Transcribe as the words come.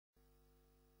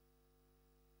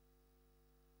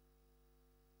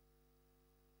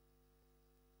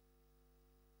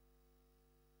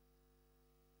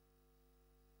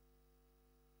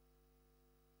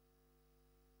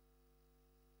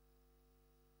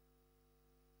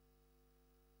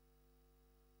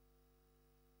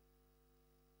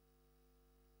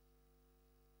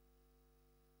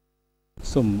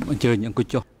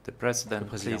The President,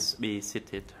 please be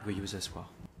seated. Veuillez vous asseoir.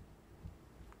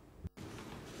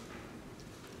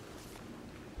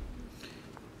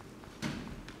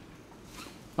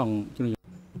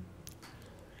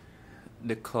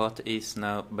 The court is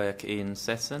now back in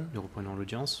session. Nous reprenons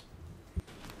l'audience.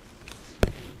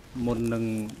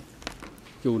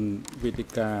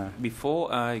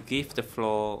 Before I give the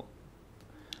floor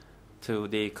to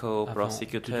the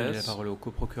co-prosecutors, la parole aux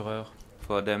co-procureurs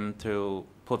for them to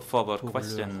put forward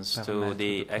questions to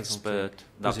the expert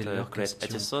Dr. Craig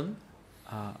Etcheson,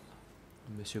 à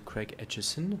Monsieur Craig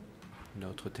Etcheson,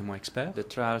 notre témoin expert. The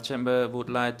trial chamber would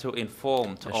like to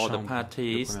inform to all the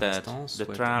parties that the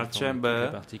trial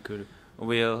chamber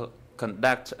will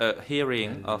conduct a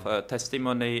hearing of a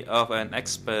testimony of an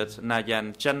expert,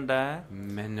 Nayan Chanda,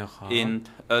 in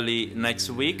early next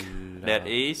week. That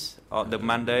is on the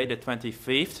Monday, the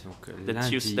 25th, the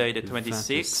Tuesday, the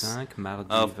 26th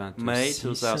of May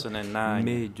 2009.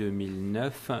 Mai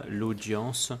 2009,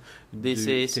 l'audience This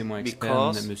du is témoin expert,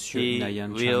 because Monsieur he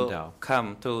Nayan will Chanda.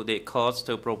 come to the courts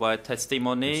to provide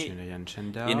testimony Monsieur Nayan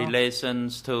Chanda in relation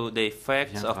to the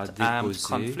facts of the armed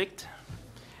conflict.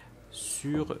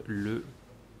 Sur le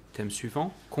thème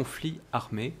suivant, conflit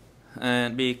armé.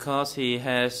 And because he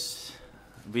has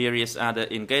various other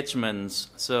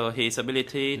engagements, so his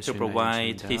ability to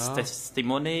provide his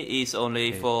testimony is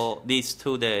only for these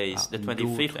 2 days, the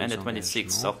 25th and the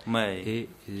 26th of May.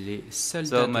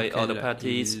 So may all the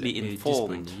parties be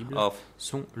informed of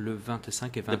le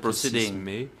 25 et 26 the proceeding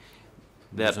mai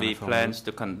that we plan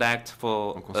to conduct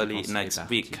for early next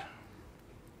week.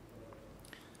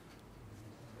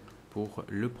 Pour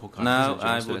le programme Now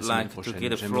I would like to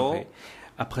give the floor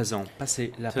à présent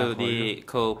passer la to parole the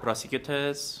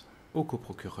co-prosecutors aux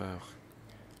coprocureurs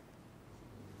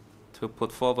to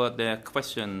put forward their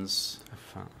questions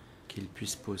afin qu'ils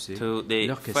puissent poser to the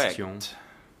leurs questions fact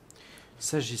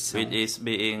s'agissant which is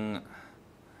being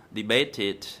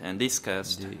debated and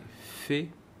discussed des faits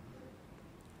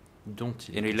dont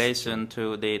il in est relation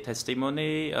to the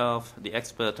testimony of the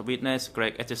expert witness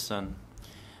Craig Etcheson.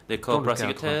 The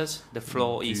co-prosecutors, the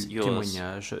floor is yours.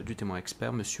 Témoignage du témoin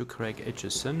expert, Monsieur Craig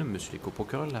Etcheson. Monsieur le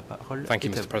coprocureur, la parole Thank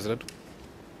you, est à Mr. vous. President.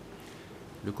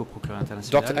 Le coprocureur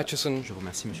international. Dr. Etcheson, je vous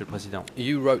remercie, Monsieur le Président.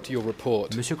 You wrote your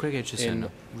report Monsieur Craig Etcheson, in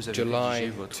vous avez July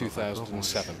rédigé votre rapport en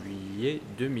 2007. juillet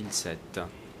 2007.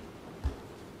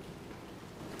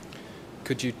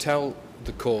 Could you tell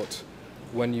the court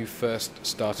when you first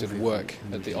started work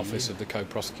at the office of the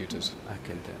co-prosecutors? À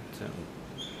quelle date,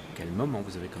 à quel moment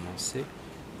vous avez commencé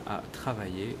à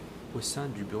travailler au sein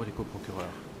du bureau des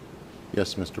coprocureurs?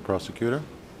 Yes, Mr. Prosecutor.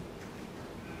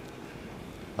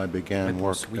 I began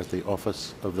work at the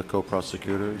office of the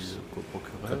co-prosecutors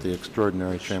at the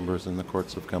extraordinary chambers in the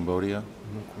courts of Cambodia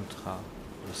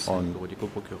on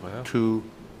 2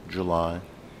 July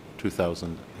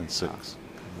 2006.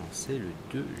 Commencé le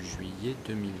 2 juillet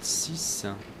 2006.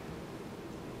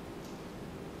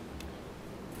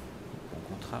 Mon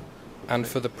contrat. And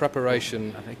for the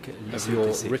preparation of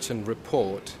your written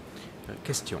report,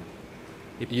 question.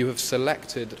 You have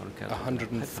selected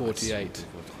 148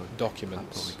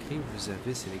 documents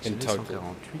in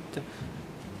total.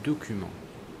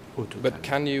 But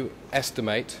can you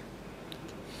estimate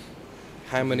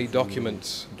how many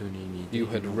documents you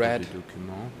had read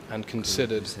and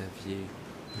considered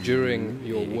during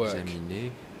your work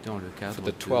for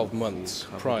the 12 months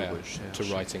prior to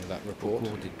writing that report?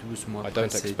 I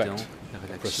don't expect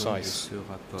precise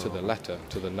to the letter,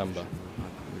 to the number.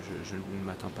 Je ne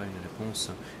m'attends pas à une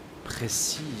réponse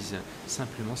précise,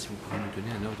 simplement si vous pouvez me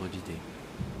donner un ordre d'idée.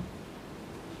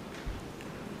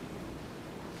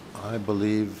 I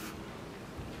believe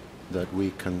that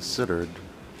we considered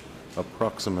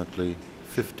approximately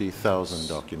 50,000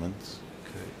 documents,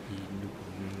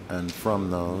 and from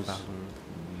those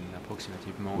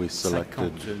we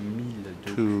selected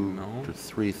 2,000 to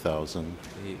 3,000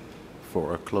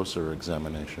 for a closer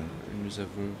examination.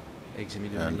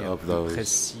 And of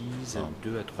those,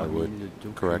 I would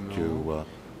correct you,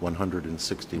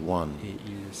 161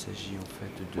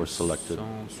 were selected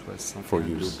for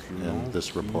use in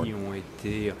this report. Ont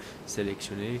été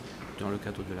sélectionnés dans le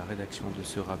cadre de la rédaction de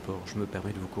ce rapport. Je me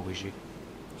permets de vous corriger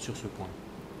sur ce point.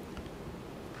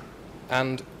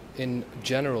 And in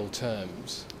general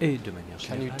terms, Et de manière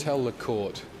can you générale, tell the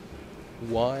court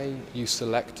why you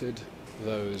selected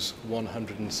those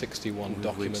 161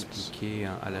 documents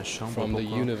à la Chambre from the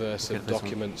universe pour of quelle raison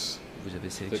documents vous avez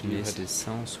that sélectionné ces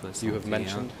you have 161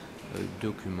 mentioned?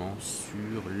 documents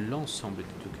sur l'ensemble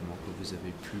des documents que vous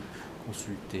avez pu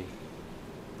consulter.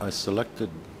 I selected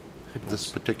this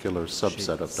particular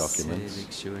subset of documents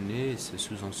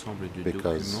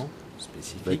because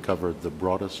they covered the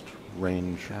broadest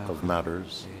range of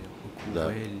matters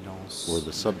that were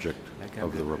the subject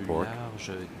of the report,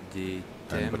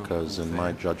 and because, in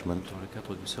my judgment,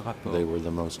 they were the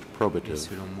most probative.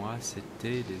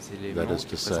 That is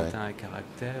to say,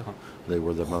 they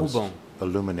were the most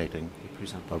illuminating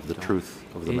of the truth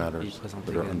of the matters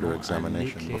that are under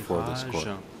examination before this court.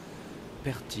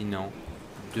 Pertinent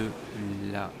de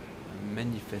la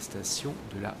manifestation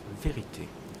de la vérité.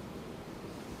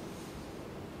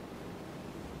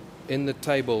 In the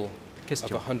table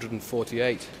of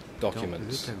 148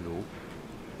 documents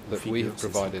that we have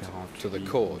provided to the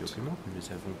court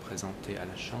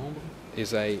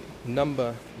is a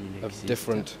number of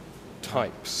different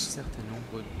types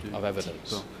of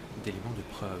evidence,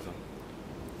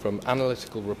 from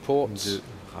analytical reports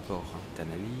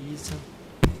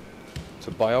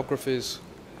to biographies,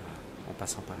 en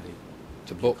passant par les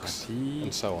to books,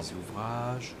 and so on. Les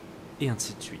ouvrages, et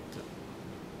ainsi de suite.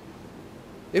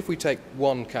 If we take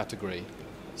one category,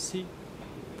 si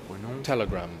prenons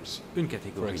telegrams, une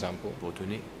catégorie, for example, pour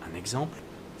donner un exemple,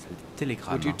 c'est le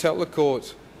télégramme. Would you tell the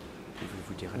court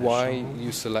Pouvez-vous dire à la why Chambre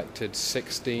you selected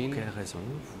 16 pour quelle raison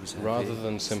vous avez rather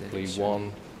than simply sélectionné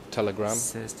one telegram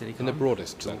 16 in the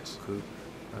broadest sense?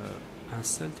 Un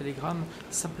seul télégramme.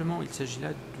 Simplement, il s'agit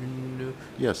là d'une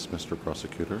Yes, Mr.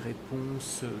 Prosecutor.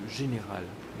 réponse générale.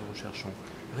 Nous recherchons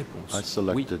réponse. I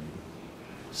selected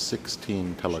 16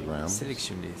 J'ai telegrams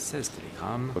sélectionné 16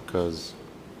 télégrammes because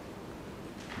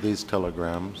these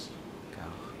telegrams car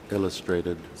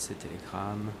illustrated ces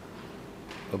télégrammes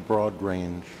a broad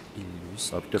range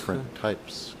illustrent of different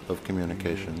types of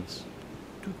communications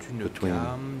toute une between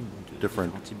gamme de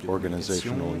different différents types de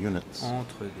organizational communication units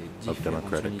entre les of différentes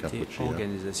Democratic unités Kampuchea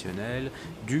organisationnelles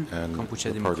du and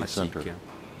Kampuchea the party démocratique center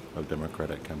of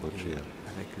Democratic Kampuchea.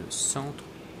 avec le centre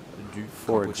du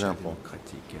For Kampuchea example,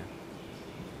 démocratique.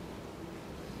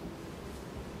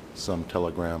 Some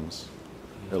telegrams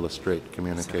illustrate Certains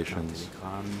communications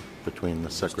télégrammes between the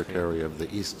secretary of the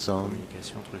East Zone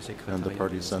communication entre le and the secrétariat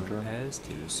party de la zone center, Est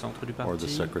et le centre du or the parti,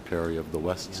 secretary of the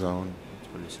West Zone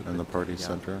entre le and the party secrétariat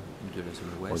center, de la zone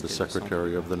or Ouest the et le centre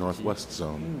secretary du of the parti, Northwest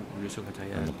Zone. ou le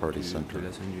secrétariat and the party center. de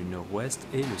la zone du Nord-Ouest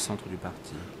et le centre du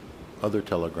parti. Other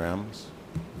telegrams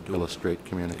D'autres illustrate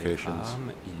communications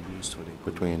télégrammes illustrent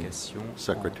les between communications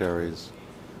secretaries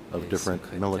of different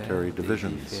military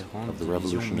divisions of the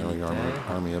Revolutionary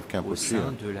Army of au Kampuchea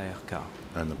sein de l'ARK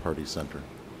and the party center.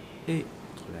 et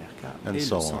entre l'ARK And et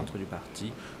so le on. centre du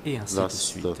parti et ainsi de Thus,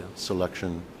 suite. the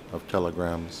selection of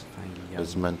telegrams Enfin, il y a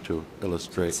is meant to une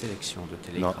illustrate sélection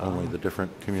de not only télégrammes the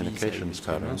different vise à communications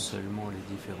illustrer non patterns seulement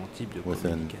les différents types de within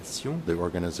communication the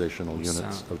organizational au sein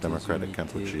units of des Democratic unités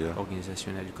Kampuchea,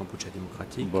 organisationnelles du Kampuchea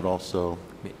démocratique, but also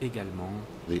mais également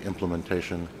the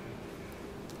implementation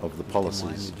of the témoigne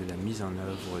policies de la mise en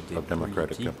œuvre des of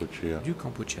Democratic politiques Kampuchea du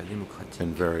Kampuchea démocratique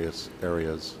in various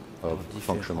areas of dans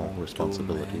functional différents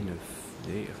responsibility. domaines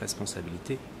des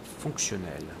responsabilités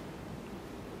fonctionnelles.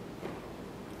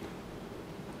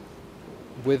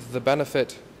 With the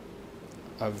benefit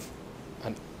of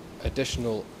an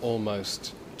additional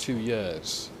almost 2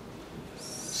 years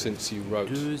since you wrote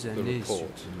Deux the années report,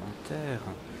 supplémentaires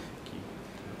qui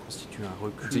constituent un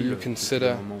recul Do you depuis consider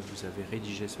le moment où vous avez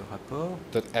rédigé ce rapport.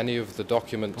 that any of the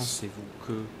documents, Pensez-vous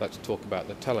que let's talk about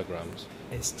the telegrams,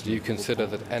 do estimez-vous you consider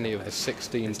that reprendre any of the Est-ce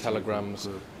 16 que telegrams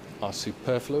are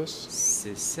superfluous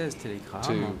ces 16 to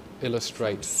télégrammes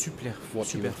illustrate sont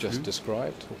what you have just superflus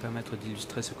described? pour permettre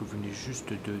d'illustrer ce que vous venez juste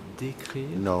de décrire?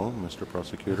 No, Mr.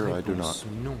 Prosecutor, I do not. Réponse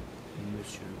non,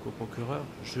 monsieur le co-procureur,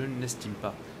 je n'estime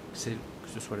pas que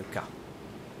ce soit le cas.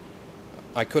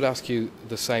 I could ask you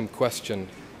the same question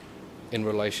in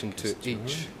relation to Question,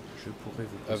 each je pourrais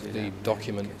vous of poser the la même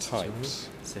document question types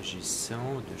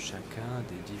s'agissant de chacun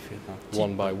des différents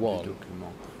one types by de one.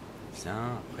 documents. Les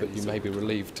uns après But les you may be autres.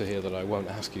 relieved to hear that I won't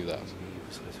ask you that. Et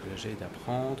vous serez soulagé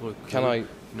d'apprendre que Can I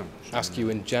non, je ask ne you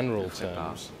in le general ferai pas.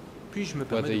 terms Puis-je me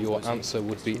permets whether de vous your poser une answer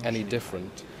would be question any générale?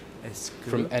 different Est-ce que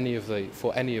from any of the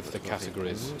for any of the votre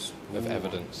categories réponse of pour,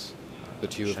 evidence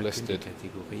that you have chacune des listed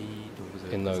catégories dont vous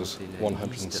avez in those présenté la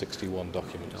liste 161 dans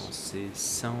documents? ces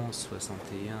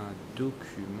 161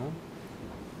 documents,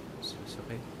 ce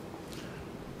serait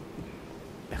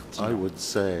pertinent? I would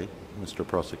say, Mr.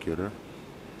 Prosecutor,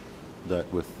 that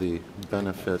with the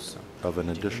benefit of an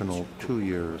additional 2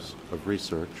 years of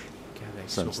research Qu'avec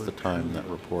since ce the time that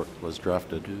report was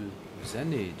drafted, 2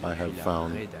 années I have depuis la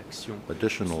found rédaction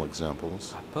additional de examples,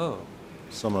 ce rapport,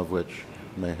 some of which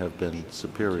may have been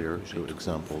superior j'ai to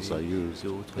examples I trouvé used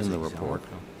d'autres in the report,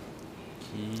 exemples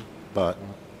qui but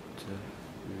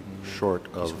ont short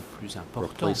qui of sont plus importants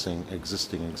replacing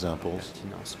existing examples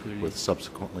pertinence que les with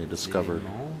subsequently discovered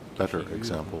éléments qui better figurent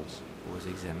examples. aux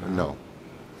examens. No.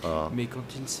 Mais quand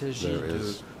il s'agit There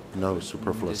is no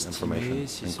superfluous information d'estimer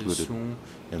si ce included sont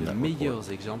in de that meilleurs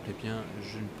report. exemples, eh bien,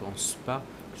 je ne pense pas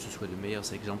que ce soit de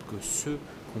meilleurs exemples que ceux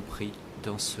compris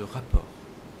dans ce rapport.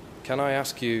 Can I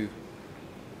ask you,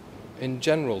 in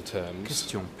general terms,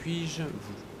 Question, puis-je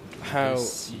vous how demander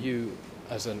si, you,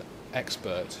 as an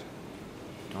expert,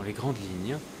 dans les grandes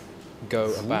lignes, go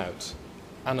vous, about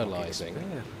en tant analyzing,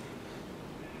 qu'expert,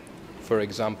 for de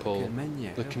example, quelle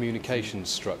manière the communication vous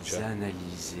structure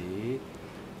analysez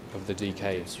of the de DK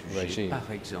quel sujet, regime?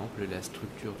 par exemple, la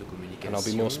structure de And I'll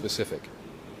be more communication specific.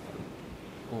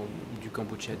 du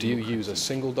Cambodge Do you use a démocratique.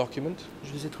 single document,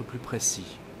 Je vais être plus précis.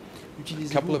 a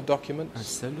Utilisez-vous couple of un documents,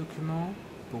 seul document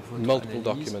pour votre multiple analyse,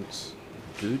 documents,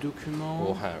 deux documents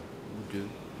or how? ou de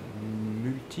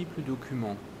multiples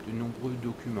documents, de nombreux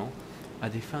documents à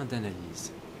des fins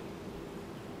d'analyse?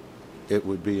 It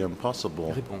would be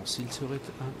impossible Réponse, il serait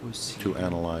impossible to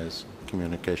analyze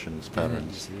communications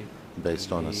patterns d'analyser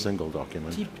based on a les single document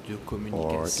types de or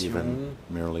communication even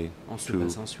merely en se two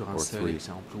basant sur un or seul three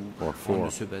exemple ou or en four. ne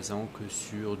se basant que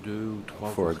sur deux ou trois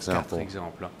For voire quatre example,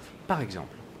 exemples. Par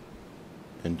exemple,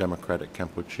 In democratic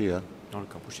Kampuchea, dans le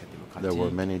Kampuchea there were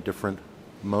démocratique, many different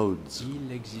modes il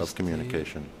of existait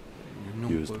communication. de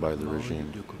nombreux used by the modes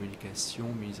regime. de communication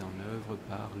mis en œuvre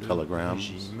par le Telegrams,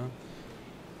 régime,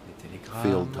 des télégrammes,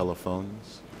 Field telephones,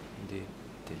 des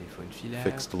téléphones filaires,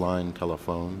 fixed line des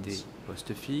telephones,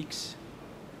 postes fixes,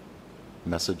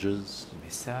 messages des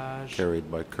messages carried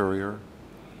by courier,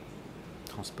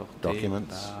 transportés documents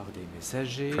par des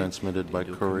messagers, transmitted des by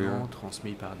courier, documents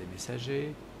transmis par des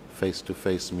messagers,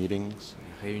 face-to-face meetings,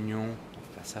 des réunions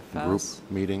face à group face,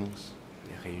 meetings,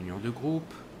 des réunions de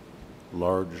groupe,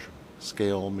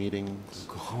 large-scale de meetings,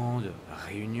 grandes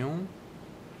réunions,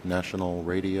 national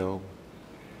radio,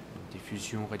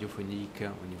 diffusion radiophonique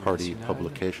au niveau party national,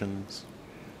 publications.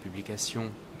 publication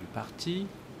du parti.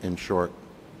 In short,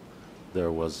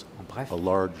 there was En bref, a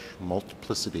large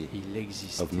multiplicity, il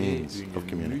existait of means une of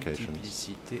communications.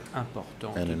 multiplicité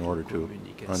importante and in de order to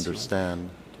communications understand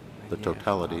de the manière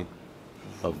totality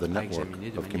à of the pouvoir network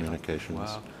examiner de of manière à communications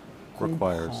pouvoir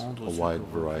requires comprendre a ce wide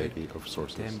que reflète variety of le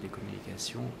sources. thème des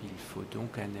communications. Il faut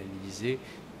donc analyser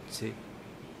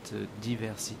cette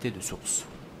diversité de sources.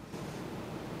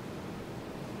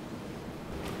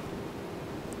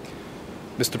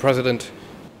 Mr. President,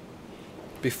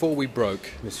 before we broke,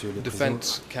 Monsieur le the Président,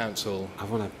 Defence Counsel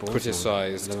avant la pause,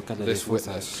 criticised l'avocat de la this défense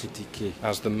a witness critiqué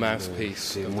as the le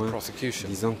mouthpiece of the témoin, prosecution,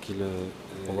 disant qu'il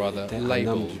or rather était un homme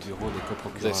labelled du bureau des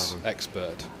this coprocureurs,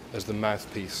 expert as the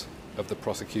mouthpiece of the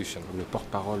prosecution. comme le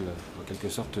porte-parole en quelque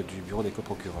sorte du bureau des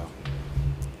coprocureurs.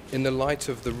 In the light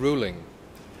of the ruling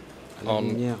À la on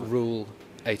lumière Rule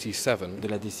 87, de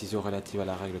la décision relative à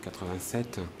la règle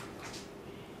 87,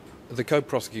 the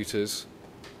co-prosecutors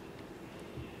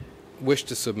wish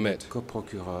to submit le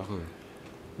coprocureur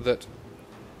that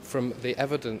from the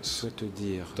evidence souhaite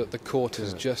dire that the court que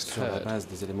has just sur la heard base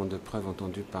des éléments de preuve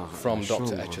entendus par from la Dr.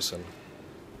 Chambre, Etcheson,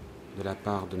 de la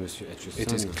part de M. it is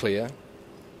Etcheson, clear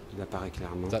il apparaît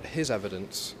clairement that his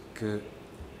evidence que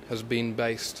has been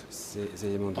based ces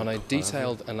éléments de on a preuve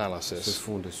detailed se analysis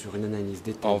fondent sur une analyse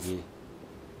détaillée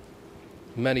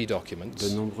many de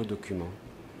documents nombreux documents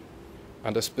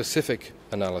and a specific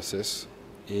analysis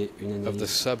et une of the analyse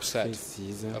subset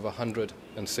précise of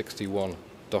 161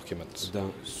 documents.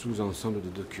 d'un sous-ensemble de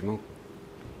documents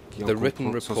qui en The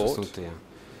written comprend report 161.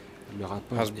 Le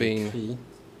rapport has been écrit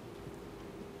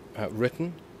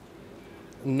Written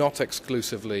not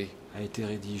exclusively a été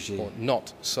rédigé or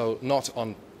not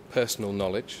on personal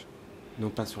knowledge, non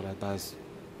pas sur la base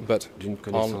but d'une on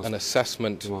connaissance an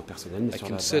assessment, purement personnelle, mais a sur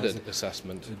la considered base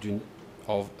assessment d'une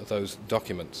of those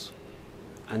documents.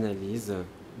 analyse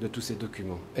de tous ces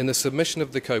documents, In the submission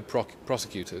of the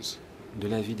co-prosecutors, de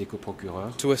l'avis des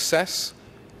coprocureurs, to assess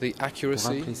the pour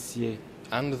accuracy apprécier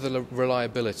and the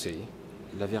reliability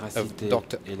la of véracité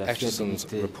Dr. et la Etcheson's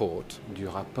fiabilité report, du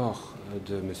rapport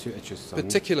de M. Etcheson,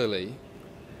 particularly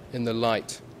in the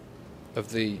light of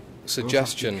the en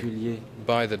suggestion particulier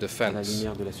by the à la defense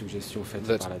lumière de la suggestion faite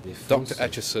that par la défense, Dr.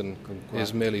 Etcheson comme quoi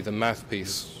is merely the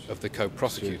mouthpiece of the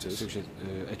co-prosecutors.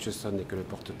 Etcheson n'est que le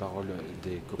porte-parole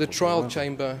des The trial coprocureurs.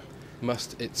 chamber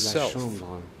must La itself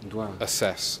Chambre doit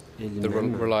assess the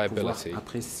elle-même reliability pouvoir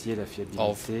apprécier la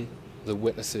fiabilité the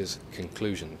witnesses'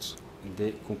 conclusions.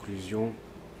 des conclusions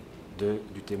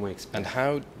du témoin expert. And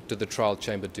how did the trial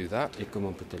chamber do that? Et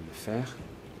comment peut-elle le faire?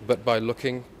 But by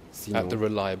looking Sinon, at the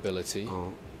reliability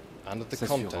en and at the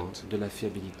s'assurant content de la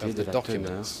fiabilité, of de the la teneur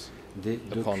documents des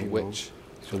upon documents which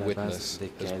the witness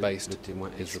has based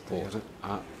his report.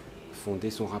 A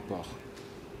fondé son rapport.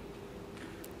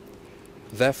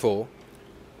 Therefore,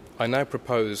 I now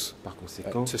propose Par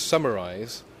conséquent, to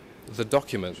summarize the je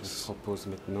documents propose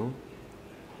maintenant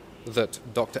that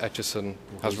Dr. Etcheson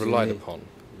pour has relied résumer upon.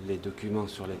 les documents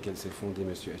sur lesquels s'est fondé M.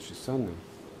 Etcheson.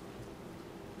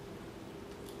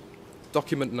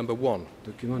 Document number 1,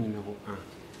 Document numéro 1.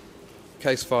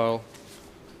 case file,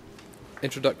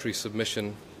 introductory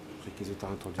submission,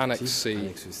 Réquisitoire introductif, Annexe C,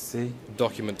 Annexe C,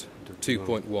 document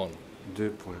document 2.1.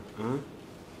 2.1,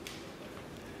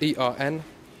 ERN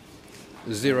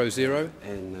 00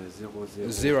 N00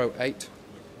 08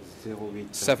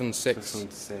 08 76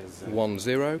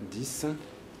 76 10 10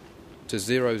 to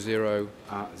 00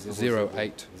 à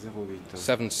 08 08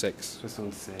 76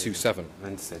 76 27.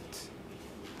 27.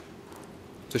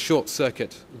 To short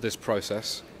circuit this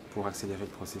process, Pour accélérer le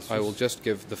processus, I will just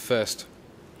give the first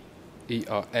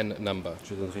ERN number.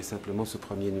 je donnerai simplement ce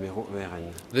premier numéro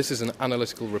ERN. This is an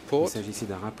analytical Il report s'agit ici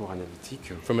d'un rapport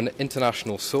analytique from an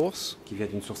international source. qui vient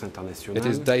d'une source It internationale.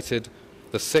 is dated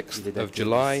the Il 6th est of daté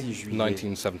July le 6 juillet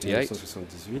 1978,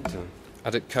 1978.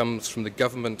 and it comes from the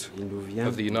government Il nous vient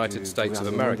of the United du States of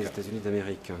gouvernement des America. États-Unis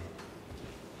d'Amérique.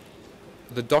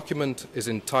 The document is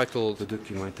Le entitled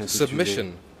document est intitulé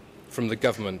Submission from the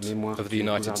government Mémoire of the du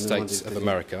United gouvernement States des of États-Unis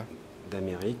America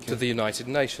d'Amérique to the United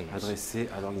Nations, adressé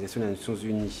à l'Organisation des Nations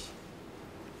Unies.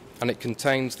 and it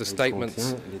contains the Il statements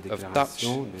contient les of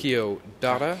déclarations Dutch de Keo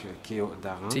Dara, Keo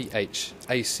Dara, THACH,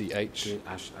 THACH,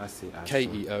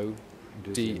 KEO,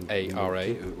 deuxième DARA,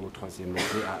 TEO, troisième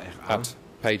DARA, at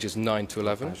pages 9 to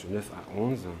 11, page 9 à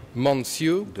 11,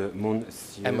 Monsieur, de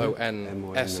Monsieur,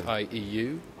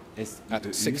 MONSIEU,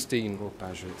 at 16 au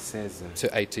page 16 to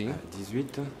 18, à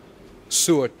 18,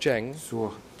 Suor Cheng,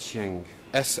 Sur Chieng,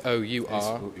 SOURCHHENG,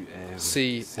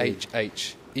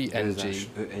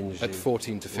 at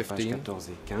 14 to au page 15, 14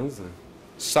 et 15,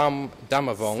 Sam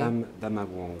Damavong, Sam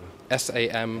Damawong,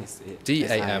 SAM,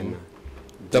 DAM,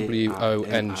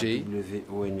 WONG,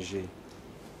 WONG,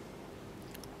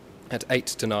 at 8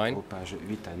 to 9, au page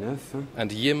 8 à 9,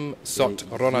 and Yim Sot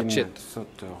et Ronachit, Yim Sot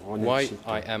Ronachit,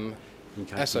 YIM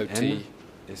SOT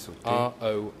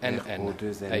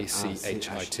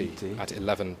RONNACHIT at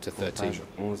 11 to 13. page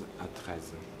 11 à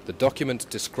 13. The document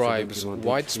describes Ce document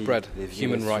widespread décrit les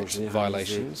human violations rights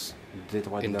généralisées violations, des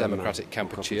droits de in l'homme democratic au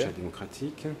Kampuchea,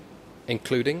 démocratique,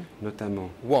 including notamment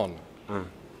 1. 1.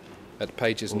 At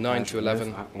pages Au 9 page to 11,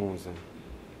 9 à 11,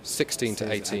 16 to 16 à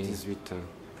 18, 18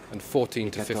 and 14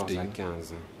 et to 14 à 15,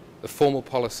 15. the formal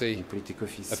policy Une politique of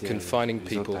officielle confining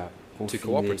visant people à to confiner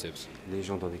cooperatives. les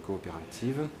gens dans des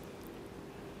coopératives.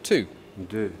 2.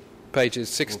 2. Pages Au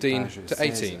 16 page to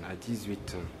 16 18, à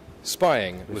 18.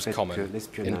 spying Le was fait common que in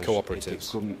l'espionnage cooperatives.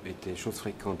 était chose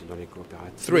fréquente dans les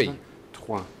coopératives. 3.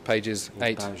 3. Pages Au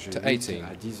 8 page to 8 18,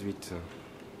 à 18.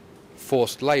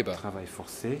 forced labour. Travail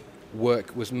forcé. Work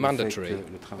was Le fait mandatory, que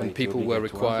le travail and était people were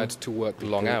obligatoire required to work et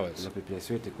long que hours. La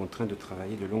population était contrainte de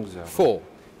travailler de longues heures. 4.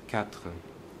 4.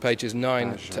 Pages 9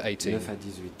 Page to 18. 9 à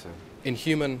 18.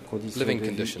 Inhuman Conditions living de vie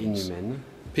conditions. inhumaines.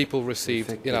 People Le received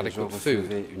fait que les gens inadequate food,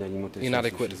 recevaient une alimentation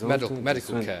inadequate insuffisante, des medical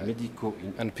soins care, médicaux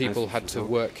and people had to insuffisants,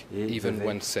 work et even devaient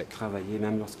when sick. travailler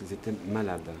même lorsqu'ils étaient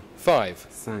malades. 5.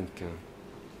 5.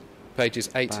 Pages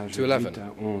 8 Page to 11 8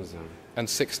 à 11. and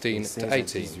 16 Et to 16 à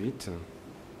 18. 18.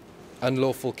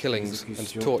 Unlawful killings and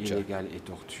Exécution torture. illégale et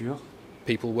torture.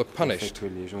 People were Le fait punished que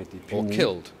les gens étaient or punis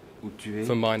killed ou tués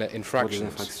for minor pour des infractions.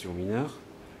 infractions mineures.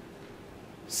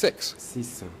 6.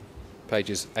 6.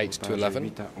 Pages 8 to 11,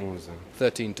 8 à 11.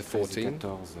 13 to 13 et 14,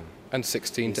 14. and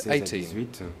 16 Et to 16 à 18.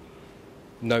 18.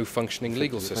 No functioning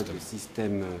legal Le fait system. que le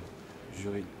système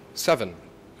 7.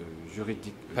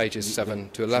 juridique, Pages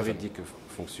 7 to 11. juridique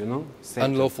fonctionnant. 7,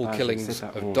 Unlawful pages killings 7 à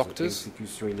of 11, doctors,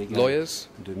 exécution illégale lawyers,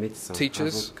 de médecins,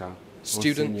 teachers, avocats,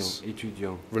 students, enseignants,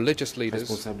 étudiants, religious leaders,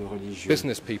 responsables religieux,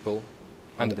 business people, hommes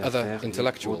and other d'affaires et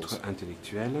intellectuals. autres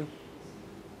intellectuels.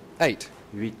 8.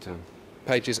 8.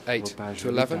 Pages Aux 8 pages to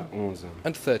 8 11 à 11 and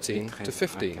et 13 13 to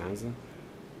 15. à 15.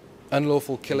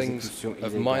 Unlawful killings Exécution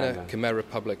of illégale minor Khmer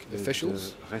Republic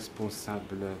officials, de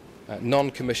responsables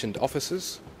non-commissioned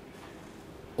officers,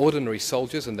 ordinary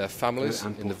soldiers and their families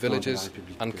in the importants de la villages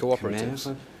République and khmère,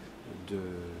 cooperatives. de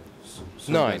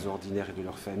 9. soldats ordinaires et de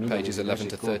leurs familles, Pages dans les 11 to villages et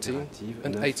 13 coopératives. and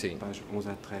 9, 18. pages 11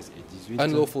 à 13 et 18.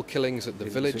 Unlawful killings at the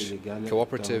Exécution village, illégale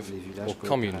cooperative dans les villages or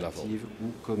commune level. coopératives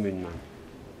ou communes.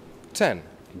 10.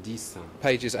 10.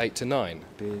 Pages 8 to 9.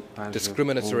 Page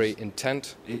Discriminatory 11,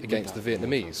 intent et against the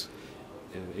Vietnamese.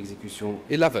 exécution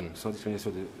 11. sans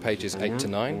discrimination de Pages 8 to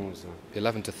 9. 11.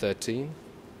 11 to 13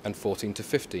 and 14 to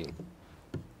 15.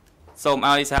 សូម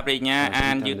ឲ្យសហប្រញ្ញាអា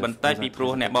នយឺតបន្តិចពីព្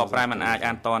រោះអ្នកបកប្រែមិនអាច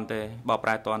អានតាន់ទេបកប្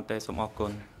រែតាន់ទេសូមអរគុ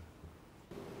ណ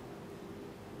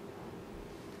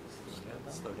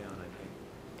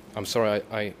I'm sorry,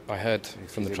 I heard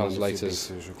from the translators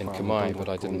in Khmer, but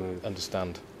I didn't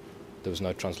understand. There was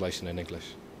no translation in English.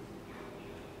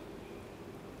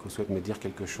 Qu'on souhaite me dire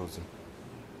quelque chose.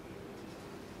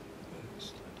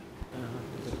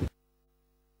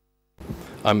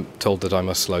 I'm told that I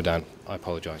must slow down. I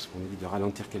apologise. On me dit de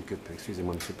ralentir quelque peu.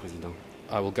 Excusez-moi, Monsieur le Président.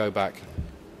 I will go back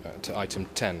to item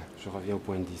 10 Je reviens au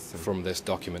point 10. from this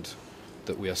document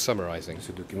that we are summarising.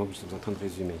 Ce document que nous sommes en train de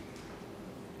résumer.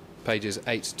 Pages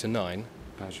 8 to 9,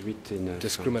 Pages 8 et 9.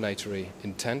 discriminatory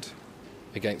intent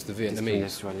against the Vietnamese.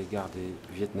 Discrimination à l'égard des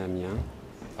Vietnamiens.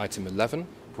 Item 11,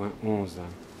 Point 11.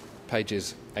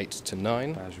 pages 8 to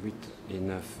 9, Pages 8 et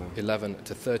 9. 11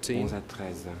 to 13, 11 à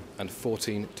 13. and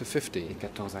 14 to Et 15.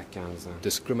 14 à 15.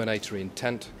 Discriminatory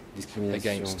intent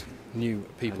Discrimination against new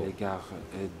à people. l'égard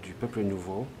du peuple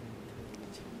nouveau.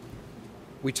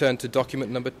 We turn to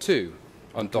document number 2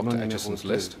 on Dr. Document numéro Etcheson's 2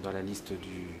 list. dans la liste de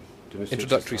Monsieur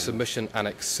Introductory Etcheson. submission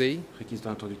Annex C,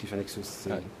 Réquisitoire introductif annexe C.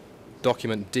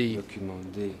 document D Document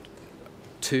D.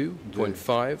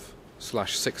 2.5/66,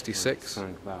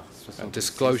 5/66. and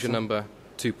disclosure number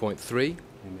 2.3,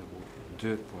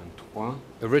 Numéro 2.3.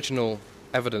 original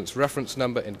evidence reference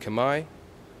number in Khmer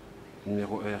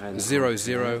Numéro ERN 00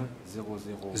 00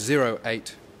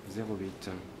 08 08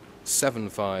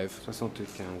 75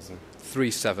 75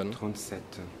 37 37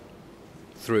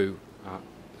 through à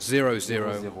 00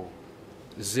 00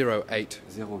 08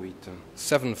 08 75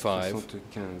 75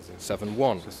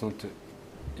 71.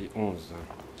 71.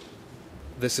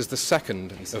 This is the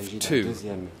second Il of s'agit d'un two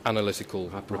deuxième analytical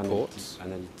rapport reports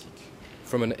analytique.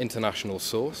 from an international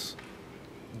source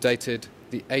dated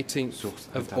the 18th Source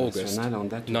of August internationale en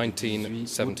date du 18 août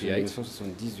 1978,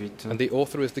 1978. and the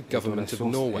author is the dont la government of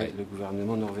source Norway. est le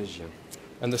gouvernement norvégien.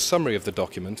 And the summary of the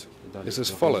document Dans is le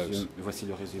as follows. Voici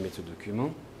le résumé de ce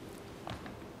document.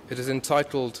 It is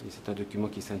entitled Et c'est un document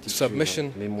qui s'intitule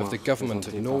Submission Mémoire of the Government of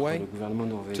présentée par Norway le gouvernement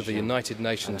to norvégien the United à la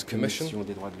Nations Commission Commission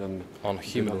des droits de l'homme on de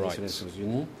Human l'Organisation des Rights. Nations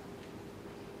Unies.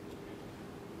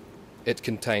 It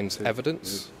contains Ce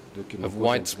evidence document of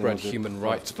contient widespread évidemment de human preuves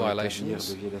rights pour établir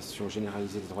violations de violations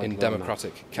généralisées des droits in de l'homme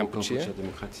democratic au Kampuchea, Kampuchea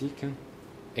démocratique,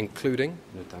 including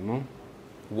notamment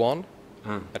 1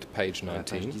 1 at page à la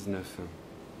page 19, 19,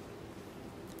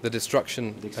 the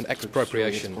destruction and d'expropriation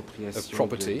expropriation et of expropriation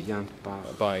property de biens par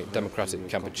by le democratic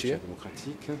Kampuchea,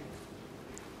 démocratique,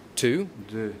 2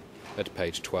 2 at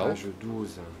page 12, page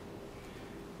 12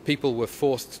 people were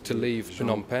forced to leave gens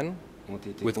Phnom Penh, ont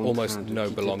été with contraints almost de no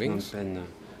quitter belongings. Phnom Penh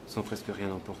sans presque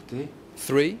rien emporter,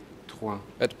 3 3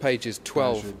 at pages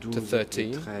 12 page to 12 et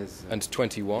 13 13 and et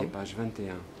 21, page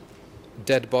 21,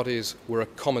 dead bodies were a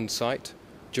common sight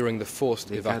during the forced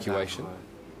des evacuation. cadavres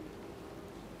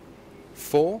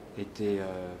 4 étaient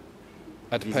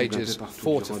at visibles un peu pages partout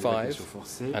 4 to durant 5 l'évacuation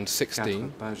forcée. and 16, 4,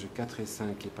 pages 4 et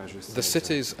 5 et page 16. the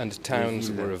cities and Les towns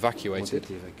villes were ont evacuated.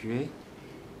 été évacuées.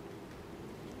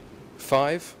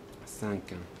 5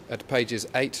 5, at pages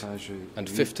 8, page and 8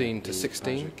 15 et to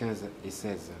 16, page 15 et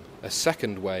 16. a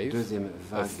second wave Deuxième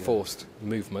vague of forced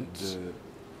movements. de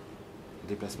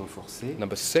déplacements forcés.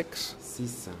 Number 6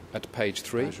 6, at page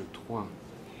 3, page 3.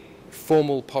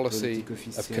 formal policy Politique of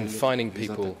officielle confining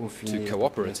visant à people confiner to la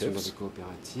population dans des cooperatives.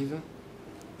 coopératives.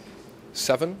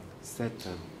 7 7,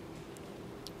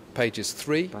 pages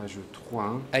 3, page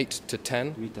 3, 8 to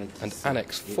 10, 8 à 10 and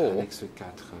Annex et 4. annexe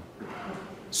 4.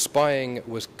 spying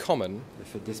was common Le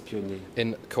fait d'espionner in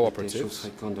était chose cooperatives.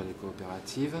 fréquente dans les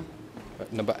coopératives.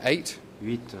 Number 8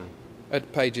 8, at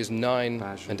pages 9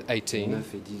 page and 18,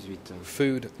 9 et 18.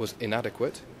 food was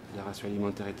inadequate. La ration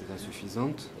alimentaire était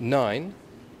insuffisante. 9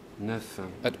 9,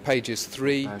 at pages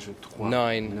 3, page 3,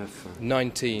 9, 9,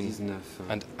 19, 19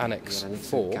 and et Annex à l'annexe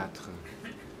 4. 4.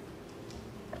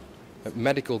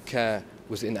 Medical care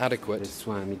was Les inadequate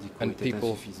soins médicaux and étaient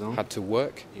people insuffisants had to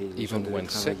work et les gens even devaient when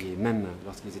sick. travailler même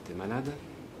lorsqu'ils étaient malades.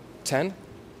 10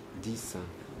 10,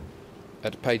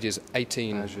 at pages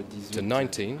 18 page to 18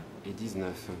 19, et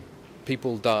 19.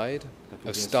 people died La of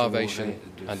population starvation mourait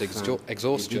de and faim et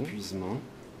exhaustion. d'épuisement.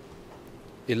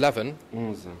 11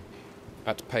 11,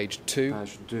 at page 2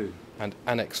 page 2 and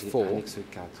Annex et 4, annexe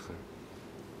 4.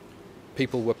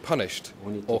 people were punished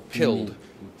On était or punis killed ou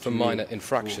for tués minor pour,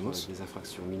 infractions. des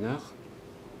infractions mineures.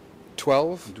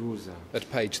 12 12, at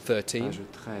page 13, page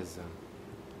 13.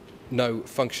 no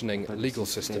functioning Pas de legal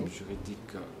système system.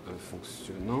 juridique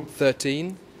fonctionnant.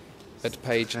 13 at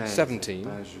page 13, 17,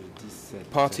 page 17.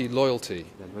 party loyalty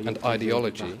La and loyauté du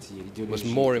ideology parti et l'idéologie was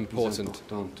more était plus important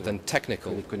importante than que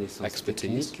technical les connaissances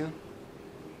expertise. techniques.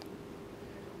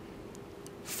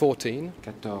 14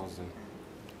 14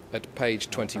 at page page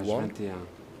 21, 21.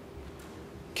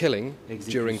 killing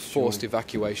during Exécution forced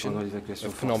evacuation pendant l'évacuation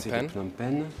of Phnom forcée de Penh. Phnom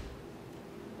Penh.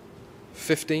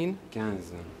 15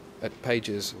 15 at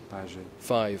pages page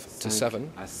 5 to 7, 5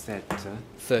 à 7,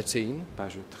 13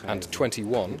 page 13 and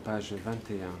 21, et page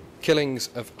 21. killings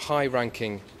of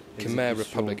high-ranking Khmer Exécution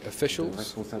Republic de officials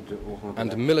responsables de haut rang de and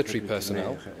la military République personnel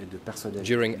khmère et de personnel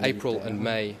during militaire April and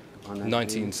May en avril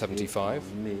 1975.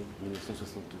 et en mai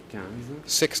 1975.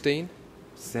 16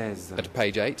 16 at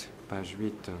page 8, page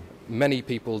 8. many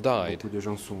people died Beaucoup de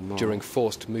gens sont morts during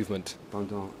forced movement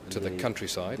pendant to the les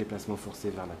countryside. déplacements forcés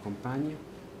vers la campagne.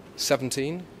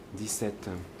 17 17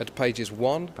 at pages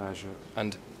 1 pages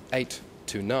and 8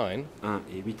 to 9, 1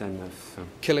 et 8 à 9.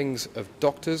 killings of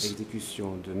doctors,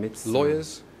 Exécution de médecins,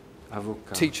 lawyers,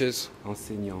 avocats, teachers,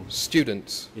 enseignants,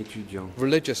 students, étudiants,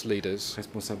 religious leaders,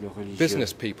 responsables religieux,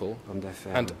 business people, hommes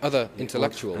d'affaires and other et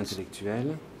intellectuals. autres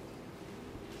intellectuels.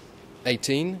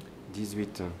 18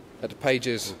 18 at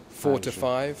pages 4 to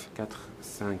 5, 4,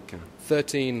 5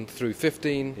 13 through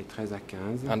 15, et 13 à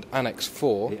 15 and Annex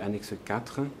 4, et annexe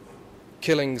 4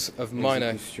 killings of minor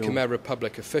Exécution Khmer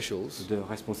Republic officials, de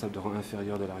responsables de rang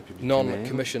inférieur de la République khmère,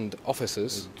 non-commissioned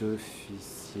officers,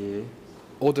 d'officiers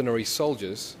ordinary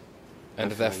soldiers, and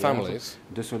their inférieurs, families.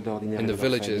 de soldats ordinaires in et the leurs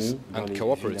villages familles dans and les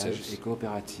cooperatives. villages et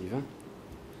coopératives.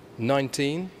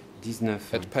 19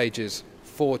 19 at pages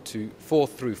 4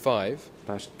 through 5,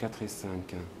 pages 4 et 5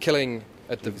 killing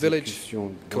at the village,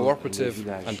 Exécution dans cooperative les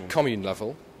villages and commune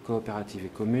level. coopératives et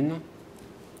communes.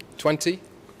 20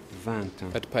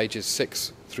 20 at pages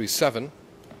 6 through 7,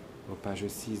 aux pages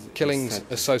 6 killings et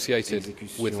 7 associated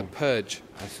exécutions with the purge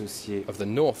associées of the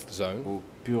North Zone. aux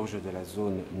purges de la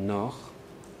zone nord.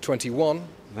 21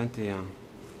 21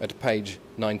 at page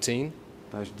 19,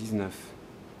 page 19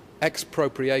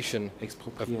 expropriation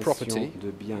expropriation property de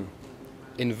biens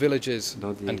in villages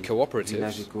dans des and villages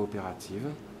cooperatives. et coopératives.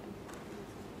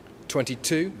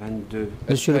 22 22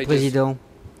 Monsieur le pages- Président,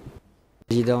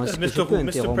 est-ce que je peux Mr.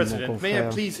 interrompre mon President, may I confrère?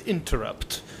 please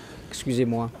interrupt?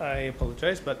 Excusez-moi. I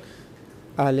apologize, but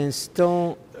À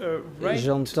l'instant, right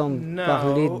j'entends now,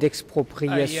 parler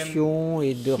d'expropriation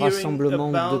et de hearing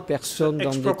rassemblement de about personnes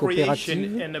dans des expropriation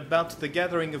coopératives. and about the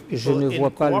gathering of Je people ne in vois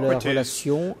pas la cooperatives,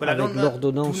 relation but I avec do not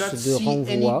l'ordonnance de see any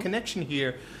renvoi connection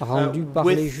here rendue par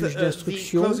les with juges the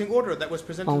d'instruction closing order that was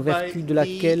presented en by vertu de the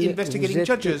laquelle vous investigating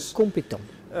êtes judges. compétent.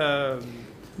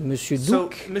 Monsieur So,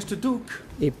 Duc Mr. Duke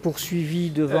est poursuivi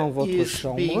devant votre is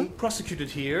chambre being prosecuted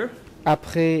here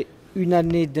après une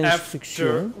année after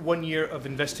d'instruction 1 year of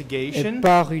investigation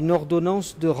par une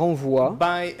ordonnance de renvoi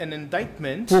by an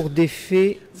indictment pour des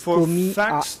faits for commis à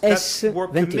facts that were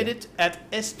S21. committed at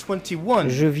S21.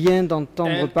 Je viens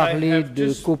d'entendre And parler I have de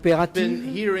just coopératives.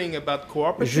 been hearing about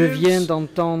cooperatives. Je viens I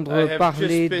d'entendre have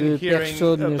parler just been de hearing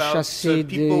personnes about, chassées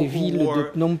people des who villes de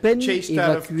were Phnom Penh, chased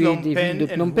out of évacuées Phnom des villes Penh de and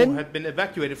Phnom who Penh. had been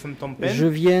evacuated from Phnom Penh. Je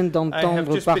viens I have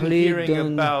d'entendre just been parler hearing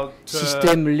d'un about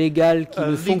système légal qui a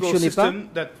ne legal fonctionnait pas. system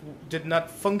that did not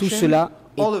Tout function. cela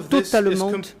All est of this is totalement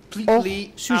hors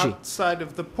completely sujet. outside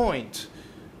of the point.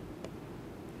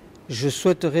 Je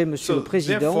souhaiterais, Monsieur So, le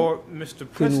Président, therefore, Mr.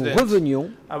 que nous President, revenions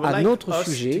I would à like notre us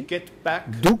sujet. to get back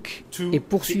Duc to est the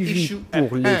poursuivi issue pour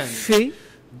at les hand. faits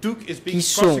Duke is being qui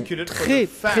sont prosecuted for très the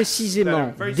facts précisément that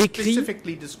are very décrits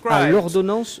specifically à described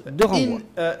l'ordonnance de renvoi. in the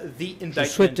Je indictment.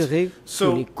 souhaiterais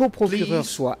So, que les coprocureurs please,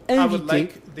 soient I would invités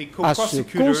like the à se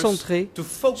co-prosecutors concentrer to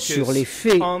focus sur les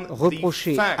faits on the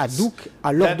reprochés à facts Duc à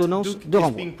that l'ordonnance Duke de is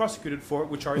renvoi. being prosecuted for,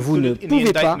 which are Vous ne included in the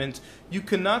pouvez pas indictment. You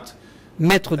cannot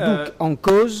Mettre Duc en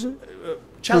cause pour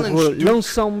challenge Duke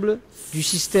l'ensemble du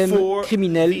système for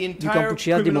criminel the du entire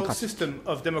Kampuchea criminal démocratique. system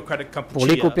of democratic Pour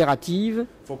les Kampuchea, coopératives,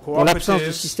 for pour l'absence de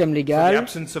cooperatives, système for the légal,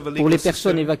 absence of a pour legal les personnes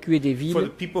system, évacuées des for the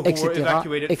villes, people who were etc.,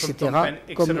 evacuated from etc., Phnom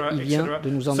Penh, comme etc., il vient etc., de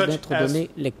nous en such être as donné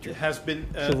lecture. has been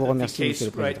Je vous the remercie, case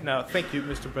Monsieur le right Président. now. Thank you,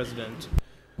 Mr. President.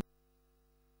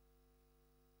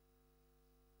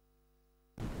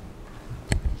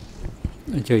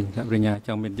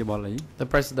 The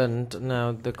President,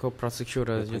 now the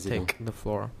co-prosecutors, you take the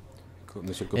floor.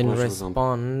 Monsieur le In Copro, je vous en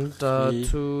response prie.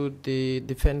 to the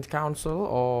defense counsel,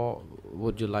 or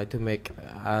would you like to make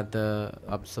other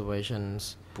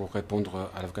observations? Pour répondre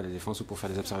à l'avocat de la défense ou pour faire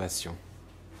des observations.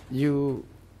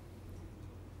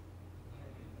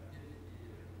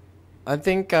 I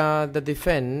think the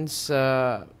defense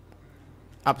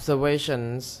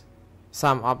observations,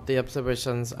 some of the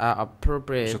observations are Je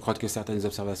appropriate, crois que certaines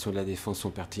observations de la défense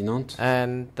sont pertinentes.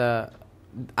 and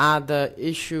other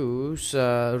issues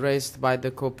raised by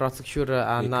the co-prosecutor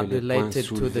are Et not que les points related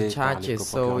to the soulevés par les charges.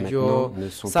 So coprocureurs your maintenant ne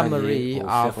sont pas summary liés aux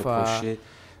faits of reprochés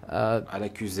à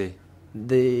l'accusé.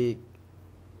 the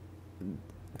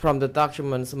from the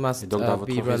documents must donc dans be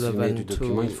votre résumé du relevant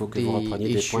document, il to faut que vous repreniez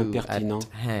the des points issue pertinents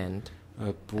at hand,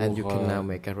 pour and you can now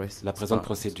make a la présente response.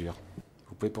 procédure.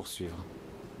 Vous pouvez poursuivre.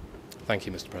 Thank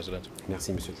you, Mr. President.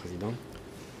 Merci, Monsieur le Président.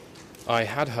 I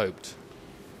had hoped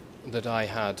that I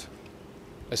had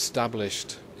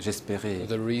established J'espérais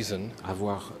the reason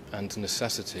avoir and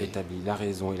necessity établi la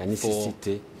raison et la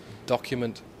nécessité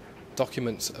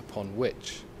documents upon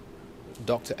which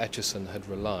Dr. Etcheson had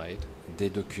relied des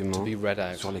to documents be read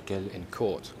out sur lesquels in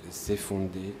court. s'est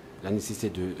fondée la nécessité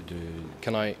de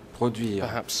Can I produire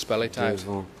perhaps spell it out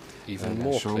devant even la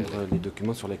more Chambre clearly? les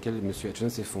documents sur lesquels M. Etcheson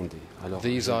s'est fondé. Alors,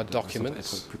 These je are devrais documents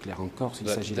être plus clair encore, s'il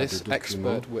that s'agit là de this documents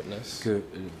expert witness que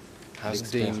has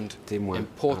l'expert deemed témoin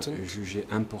important a jugé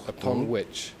upon important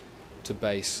which to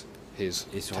base his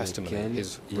et sur testimony, lesquels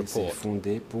his il s'est report.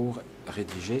 fondé pour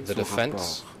rédiger The son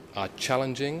defense rapport. are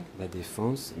challenging La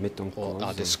défense met en or are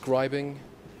cause describing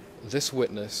this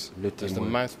witness le as the témoin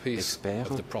mouthpiece expert, of the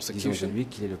disons de prosecution. lui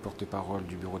qu'il est le porte-parole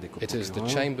du bureau des It is the co-procureurs.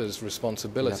 Chamber's Il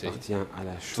responsibility appartient à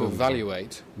la to Chambre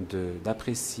evaluate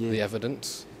d'apprécier the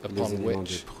evidence les upon éléments de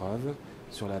which preuve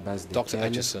sur la base Dr. desquels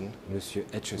Etcheson M.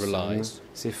 Etcheson relies.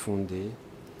 s'est fondé.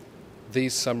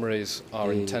 These summaries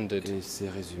are Et intended ces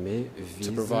résumés to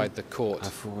visent provide the court à a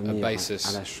fournir basis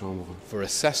à la Chambre for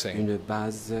assessing une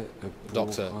base pour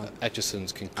Dr.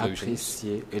 Etcheson's conclusions.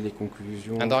 apprécier les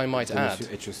conclusions And I might de M. add,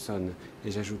 Etcheson.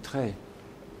 Et j'ajouterais,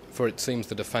 for it seems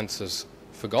the defense has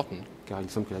forgotten, car il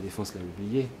semble que la défense l'a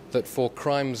oublié, that for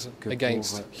crimes que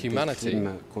against pour des humanity,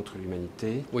 crimes contre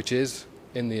l'humanité, which is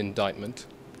in the indictment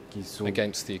qui sont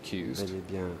against the bel accused,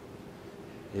 et bien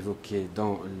évoqués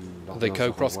dans the l'ordonnance de renvoi,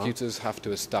 co-prosecutors have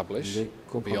to establish, les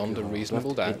beyond a co-procureurs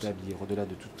reasonable doivent doubt, établir au-delà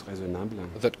de toute raisonnable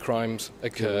that crimes que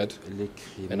occurred les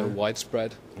in a crimes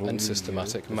widespread ont eu and lieu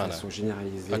systematic de manner façon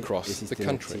généralisée across et the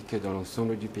country. systématique dans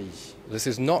l'ensemble du pays. This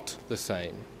is not the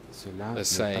same Cela as n'est pas la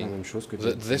saying même chose que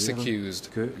de that this dire accused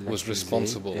que was l'accusé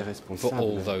responsible est for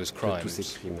all responsable those de tous ces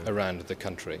crimes crimes around the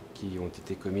country. qui ont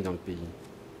été commis dans le pays.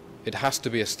 It has to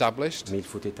be established Mais il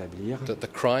faut établir that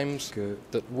the crimes que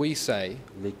that we say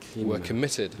les crimes were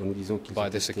committed dont nous disons qu'ils by ont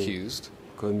this été accused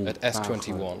commis at par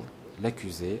S21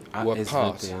 l'accusé à were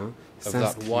part S21 of that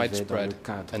s'inscrivait dans le widespread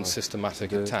cadre and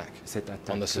systematic de attack cette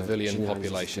attaque on the civilian généralisée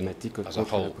population systématique as a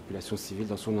contre la whole. population civile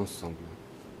dans son ensemble.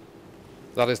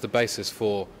 That is the basis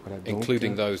for Voilà donc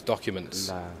including those documents.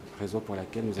 la raison pour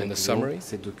laquelle nous In the incluons summary,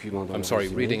 ces documents dans I'm le sorry,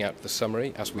 résumé. reading out the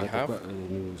summary as we Voilà have. pourquoi,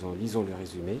 nous en lisons le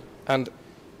résumé. And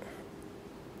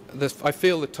I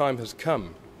feel the time has come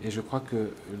Et je crois que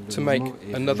le to make moment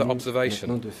est another venu observation.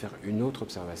 maintenant de faire une autre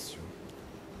observation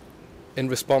in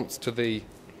response to the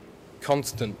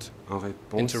constant en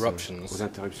réponse interruptions aux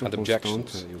interruptions and constantes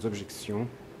objections et aux objections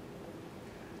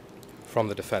from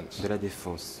the defense. de la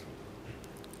défense.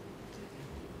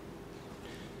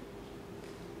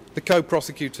 The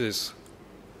co-prosecutors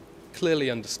clearly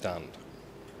understand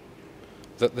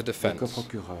that the Les defense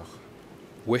co-procureurs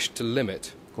wished to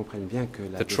limit comprennent bien que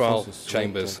la the trial défense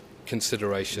chamber's souhaite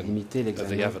consideration limiter of the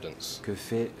l'examen evidence que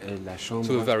fait la Chambre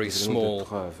to a very des éléments small de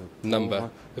preuve pour number ne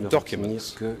of retenir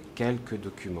documents. que quelques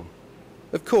documents.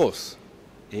 Of course,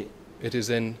 Et it is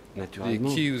in the naturellement,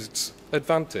 accused's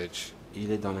advantage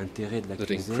il est dans l'intérêt de that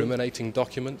l'accusé incriminating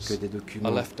documents que des are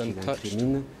documents left qui untouched,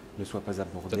 l'incriminent ne soient pas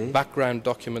abordés, that background que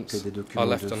documents des are documents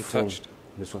left de fond untouched.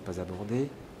 ne soient pas abordés.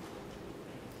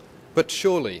 But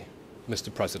surely, Mr.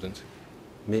 President,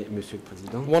 Mais, Monsieur le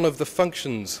Président, one of the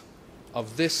functions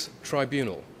of this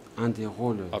tribunal, un des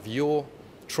rôles of your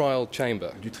trial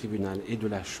chamber, du tribunal et de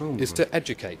la Chambre is to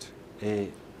educate est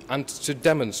and to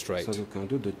demonstrate sans aucun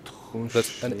doute de that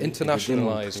trancher an et de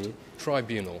internationalized démontrer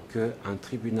tribunal qu'un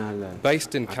tribunal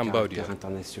based in à Cambodia caractère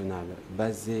international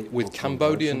basé au with Cambodge,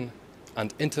 Cambodian and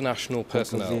international composé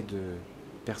personnel de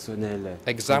personnel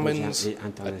examines cambodgien et a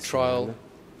international trial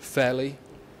fairly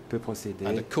peut procéder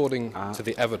and according à to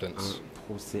the evidence,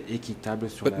 un procès équitable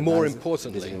sur But la more base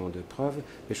importantly, des éléments de preuve,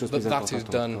 mais chose that plus that is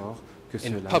importante done encore, que in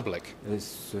cela public,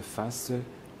 se fasse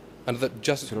and that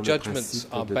selon le judgments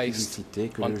principe are de based publicité,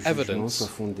 que on le jugement evidence soit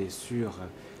fondé sur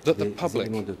that the des public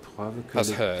éléments de preuve que has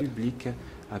le heard. public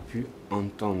a pu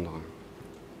entendre.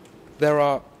 There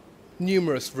are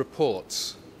numerous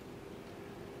reports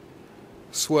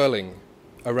swirling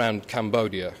around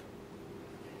Cambodia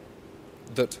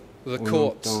that the On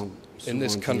courts entend in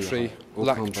this souvent country dire au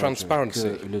lack Cambodge transparency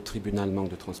que le tribunal manque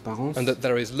de transparence and that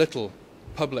there is little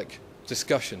public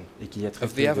discussion. et qu'il y a très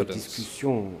of the peu de evidence.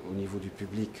 discussion au niveau du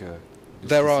public de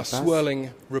There ce are qui se passe. swirling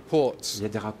Il reports y a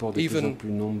des rapports de plus en even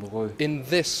plus nombreux, in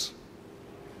this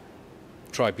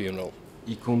tribunal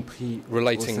y compris au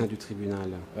relating sein du tribunal,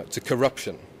 to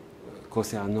corruption,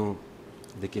 concernant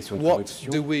des questions de What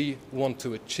corruption. do we want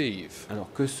to achieve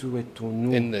Alors que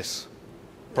souhaitons-nous in this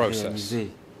process? réaliser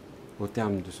au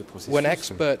terme de ce processus? When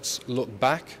experts look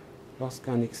back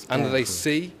Lorsqu'un and they expert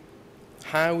see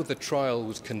how the trial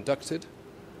was conducted,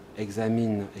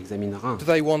 examinera do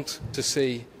they want to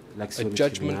see l'action a du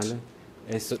judgment tribunal,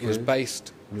 est-ce that was que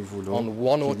based nous voulons on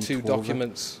one or qu'il y two trouve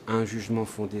documents, un jugement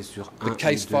fondé sur the un ou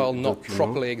case deux file not documents,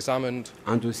 properly examined,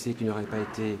 un dossier qui n'aurait pas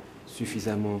été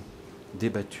suffisamment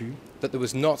débattu, that there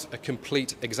was not a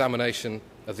complete examination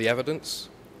of the evidence?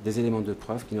 des éléments de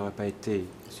preuve qui n'auraient pas été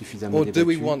suffisamment Or do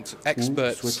we débattus, want ou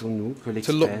experts souhaitons-nous que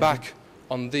to look l'expert back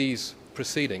on these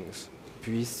proceedings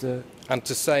puisse and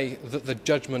to say that the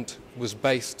judgment was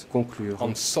based conclure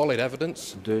on solid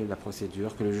evidence, de la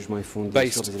procédure, que le jugement est fondé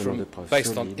sur based des éléments de preuve on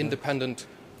solides, independent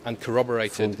and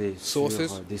corroborated fondés sources?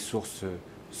 sur des sources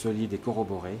solides et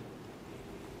corroborées.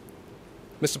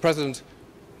 Mr. President,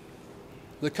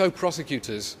 the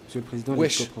co-prosecutors Monsieur le Président, les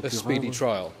wish a speedy co-procureurs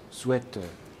trial souhaitent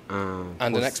un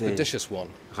and an procès expeditious one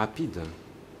rapide,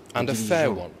 and a fair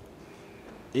diligent one,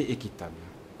 et équitable.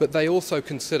 but they also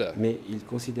consider Mais ils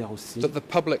considèrent aussi that the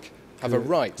public have a que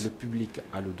right le public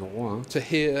a le droit to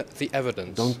hear the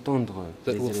evidence d'entendre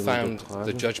that les will éléments de found the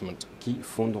preuve judgment. qui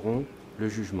fonderont le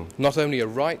jugement. Not only a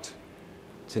right,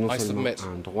 C'est non I seulement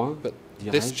submit, un droit, but this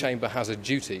dirais-je, chamber has a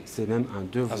duty, c'est même un as I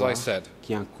devoir said,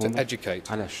 qui to incombe educate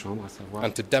à la Chambre, à savoir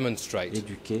and to demonstrate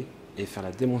éduquer et faire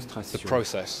la the démonstration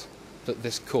process that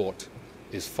this court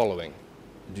is following,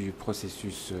 du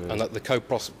processus and that the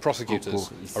co-prosecutors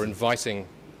cours ici. are inviting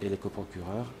et les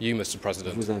coprocureurs. you, Mr.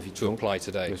 President, Vous invite to donc, apply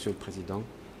today. Monsieur le Président,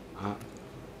 à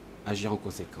agir en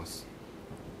conséquence.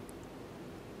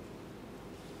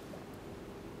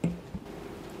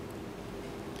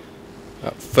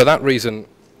 For that reason,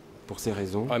 Pour ces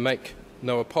raisons, I make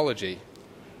no apology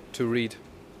to read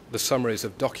the summaries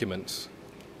of documents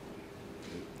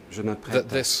je that m'apprête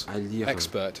this à lire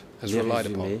expert has les relied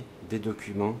résumés upon. des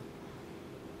documents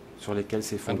sur lesquels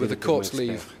s'est And fondé with le the témoin court's expert.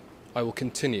 leave, I will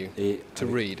continue Et to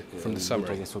avec, read from the summary.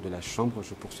 l'autorisation de la Chambre,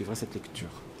 je poursuivrai cette lecture.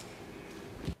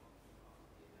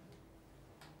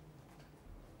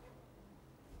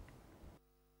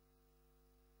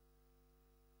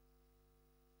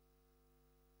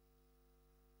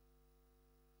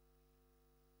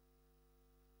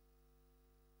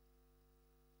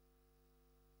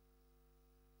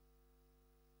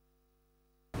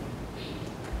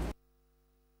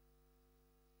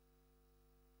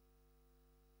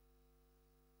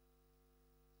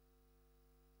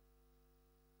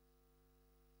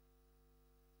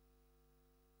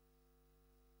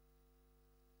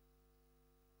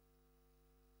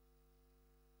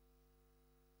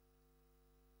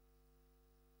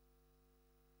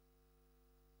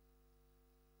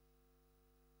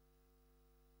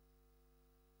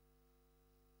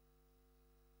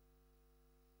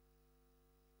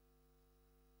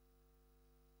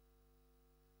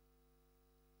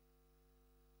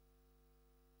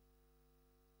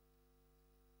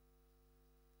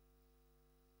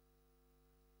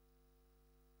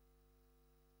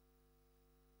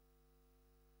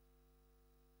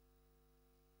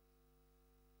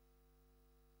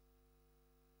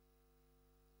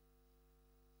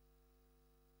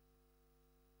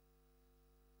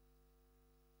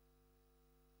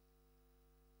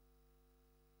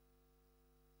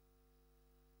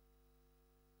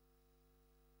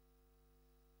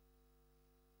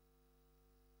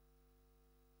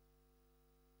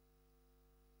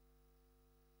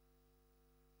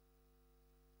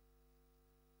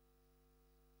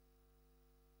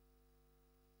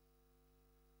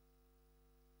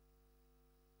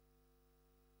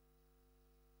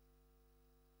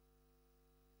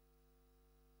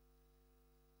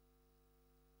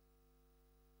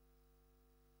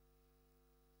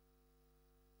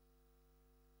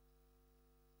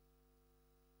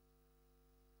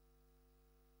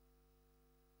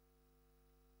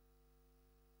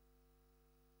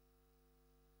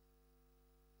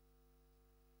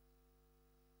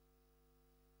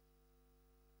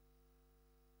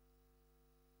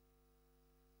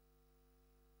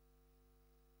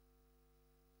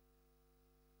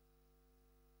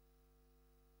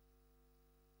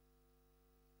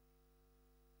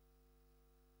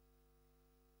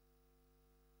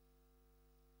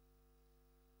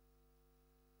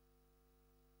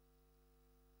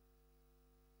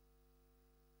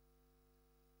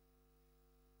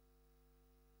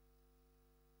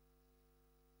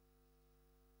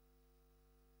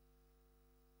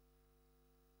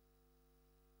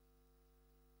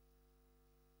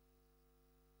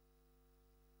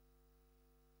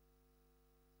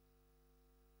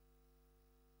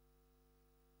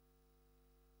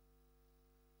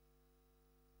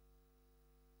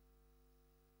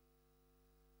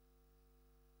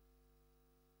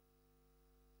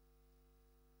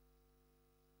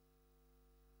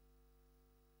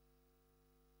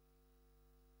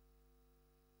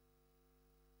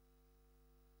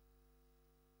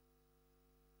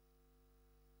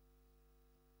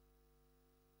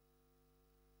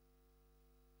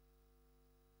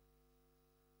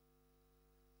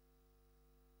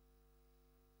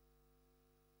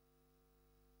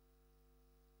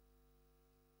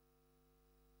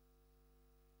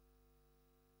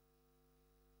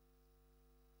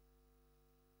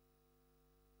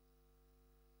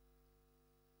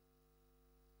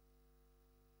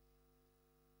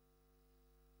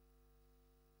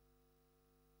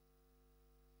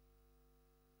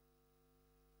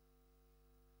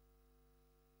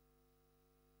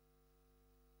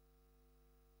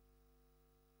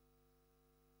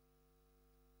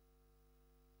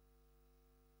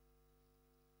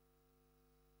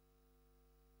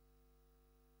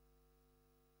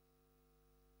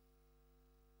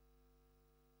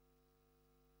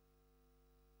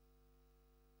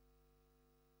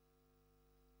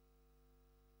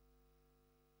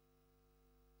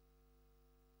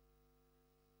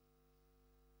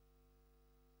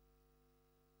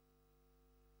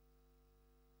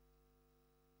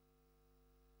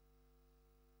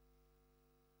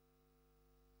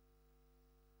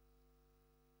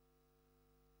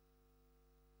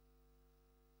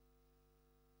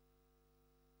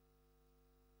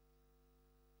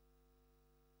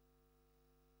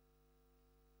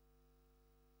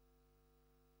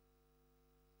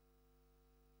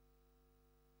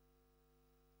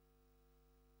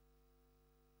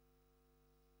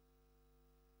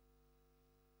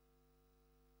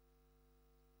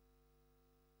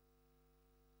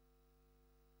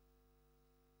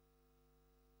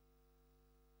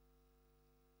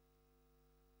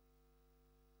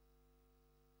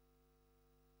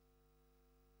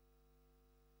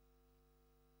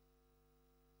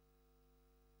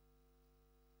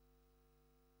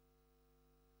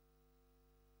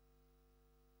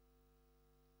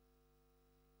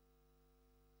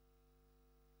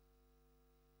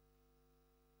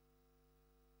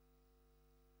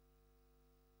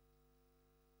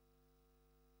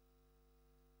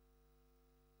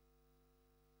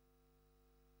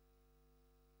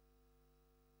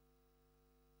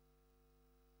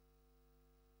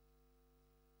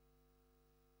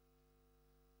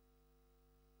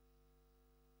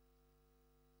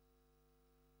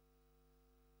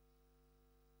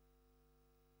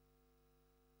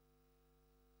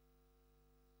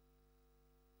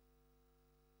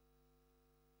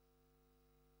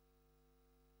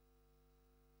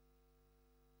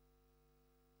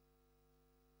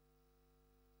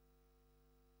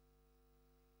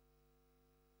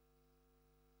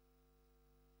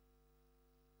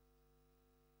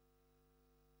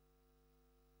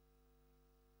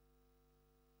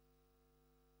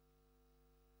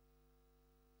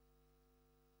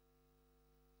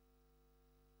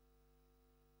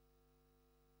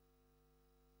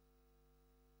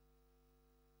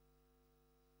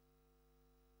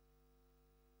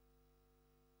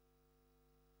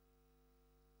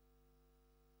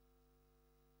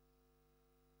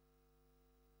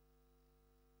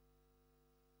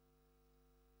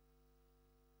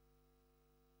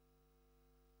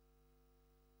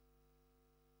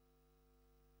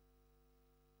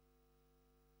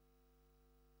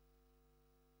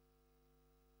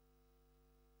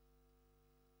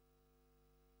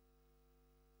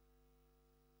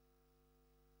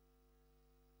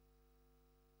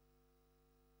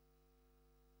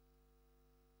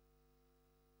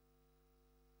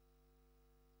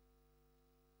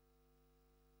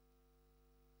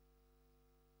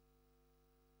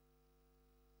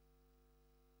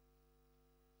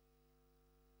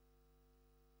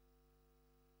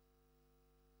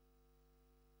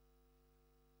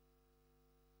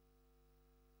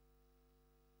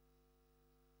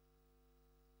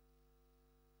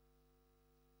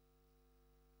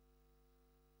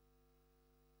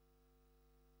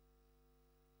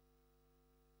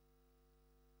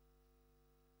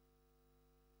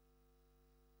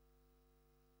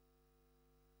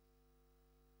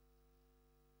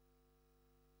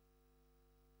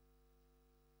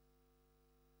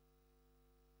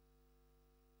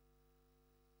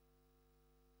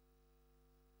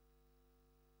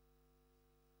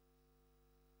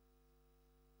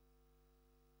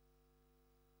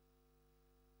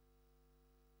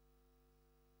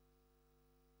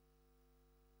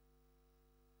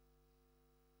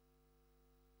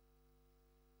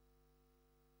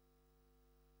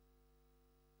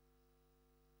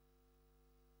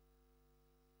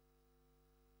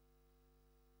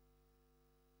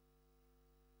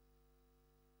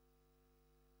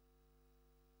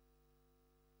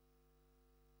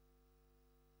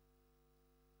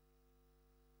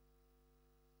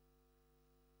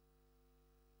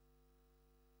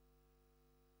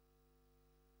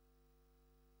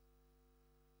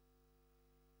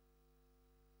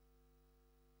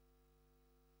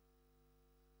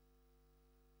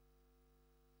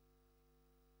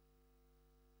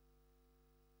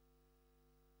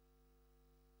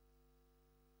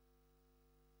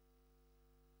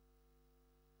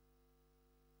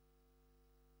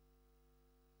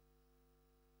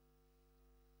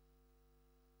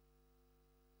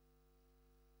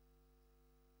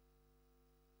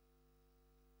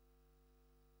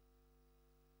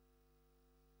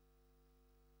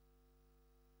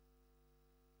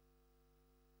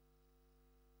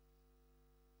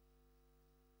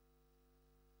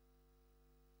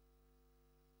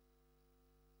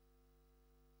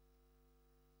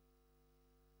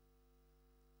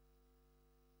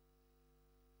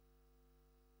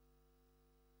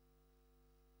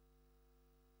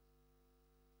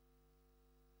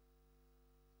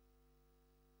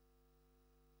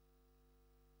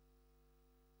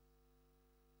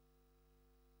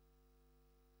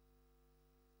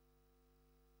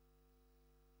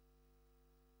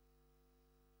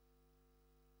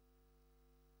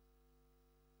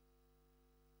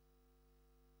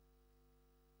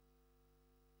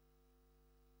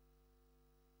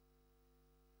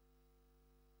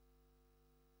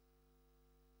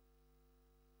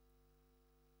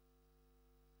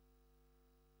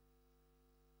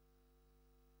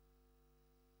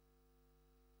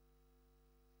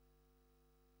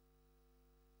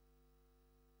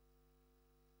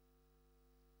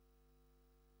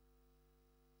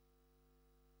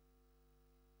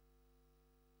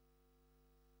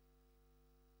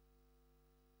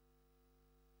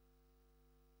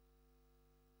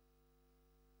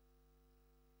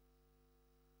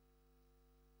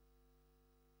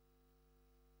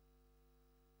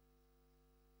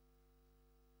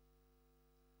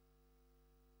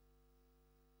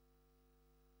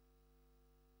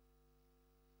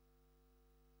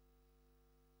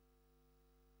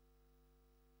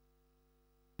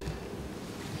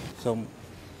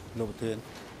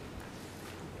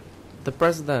 The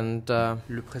President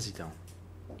Le président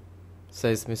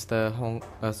says Mr.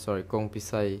 Kong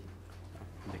Pisai.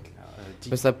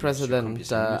 dit, Mr.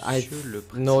 President, I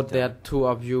note that two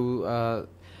of you are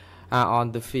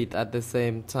on the feet at the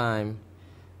same time.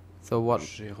 So what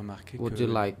would you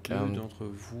like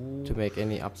to make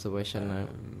any observation?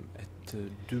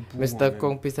 Mr.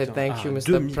 Kong Pisai, thank you,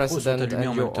 Mr. President,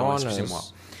 and your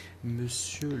honors.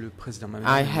 Monsieur le Président,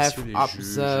 I have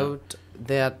observed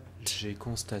that j'ai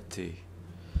constaté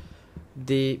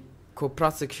the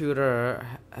Co-Prosecutor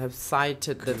have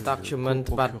cited the document,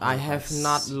 but I have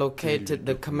not located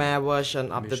the Khmer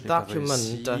version of the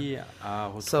document.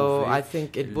 So I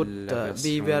think it would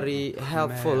be very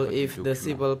helpful if the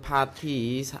civil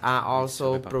parties are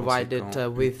also provided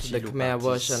with the Khmer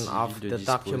version of the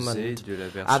document.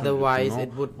 Otherwise,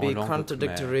 it would be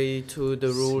contradictory to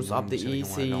the rules of the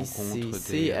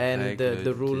ECCC and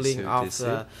the ruling of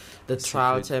the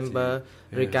trial chamber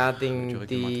regarding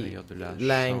the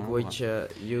language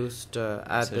used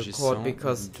at the court,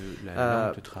 because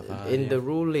in the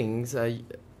rulings, if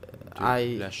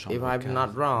I'm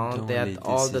not wrong, that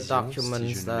all the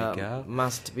documents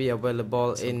must be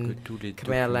available in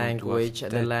Khmer language,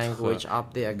 the language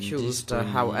of the accused.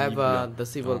 However, the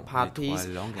civil parties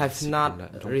have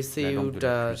not received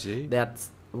that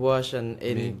version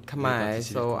in Khmer,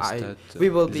 so we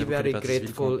will be very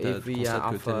grateful if we are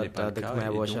offered the Khmer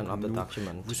version of the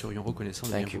document. Vous serions reconnaissants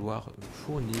de Thank you. pouvoir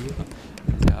fournir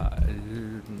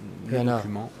le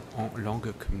document en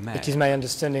langue khmer. It is my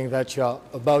understanding that you are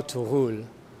about to rule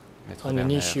on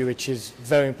an issue which is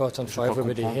very important for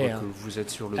everybody here.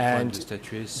 And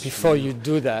before you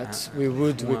do that, we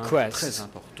would request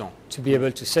to be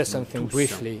able to say something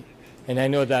briefly. And I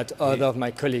know that other of my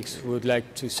colleagues would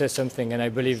like to say something, and I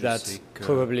believe that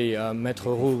probably Maître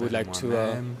Roux would like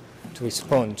to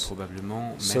respond.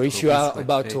 So if you are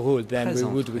about to rule, then we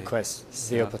would request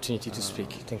the opportunity to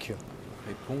speak. Thank you.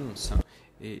 Réponse,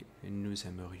 et nous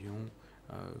aimerions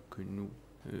que nous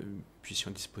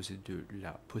puissions disposer de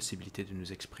la possibilité de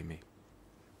nous exprimer.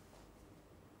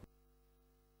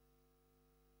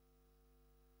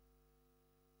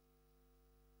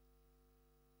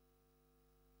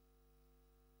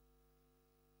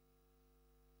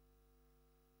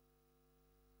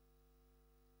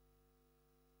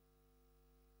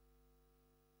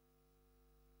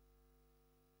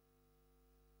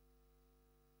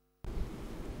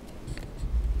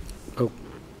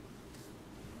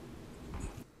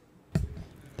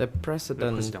 The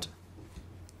President,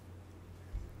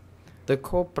 the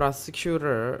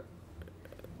Co-Prosecutor,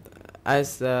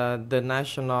 as the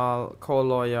national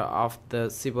co-lawyer of the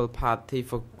civil party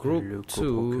for Group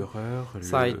 2,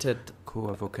 cited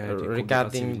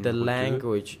regarding the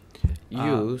language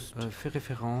used,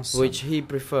 which he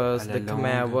prefers the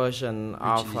Khmer version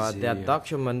of that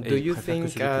document. Do you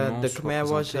think the Khmer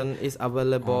version is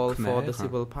available for the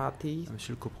civil parties?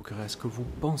 Monsieur le co-procureur, est-ce que vous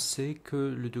pensez que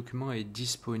le document est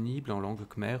disponible en langue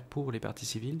khmer pour les parties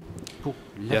civiles?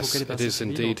 Yes, it is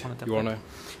indeed, Your Honour.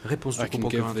 Réponse du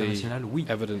co-procureur international, oui.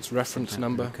 Evidence reference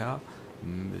number.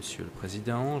 Monsieur le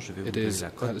Président, je vais vous donner la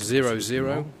cote.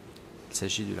 00. Il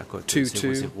s'agit de la cote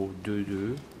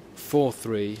 0022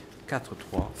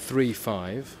 43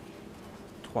 35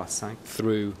 35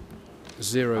 through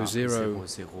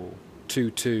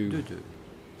 0022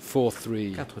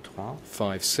 43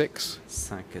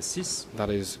 56. That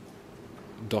is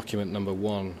document number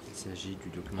 1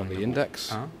 on the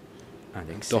index.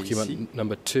 Document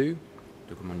number 2,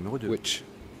 which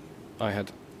I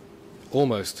had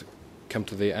almost come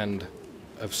to the end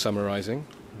of summarizing.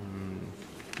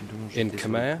 In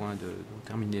Khmer,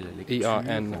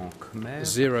 ERN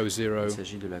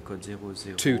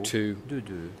 0022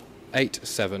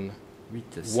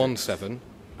 8717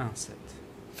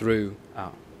 through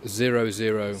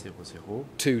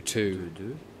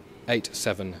 0022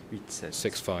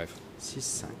 8765.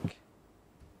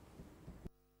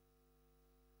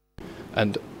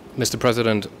 And, Mr.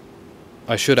 President,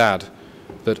 I should add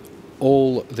that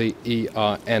all the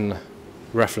ERN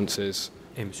references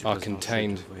are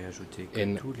contained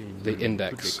in the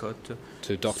index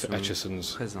to Dr.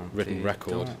 Etcheson's written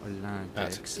record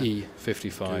at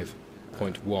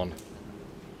E55.1.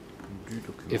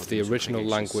 If the original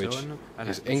language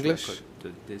is English,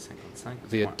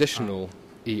 the additional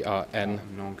ERN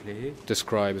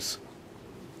describes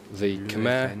the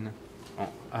Khmer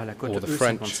or the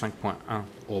French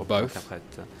or both.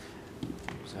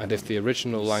 And if the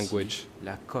original language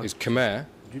is Khmer,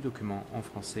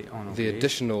 the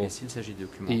additional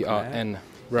ERN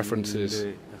references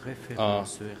are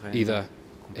either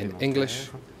in English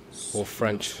or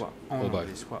French, soit en or anglais,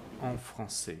 both. soit en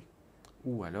français,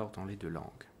 ou alors dans les deux langues.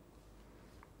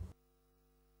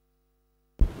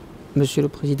 Monsieur le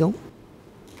Président,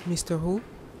 Mr. Who?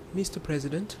 Mr.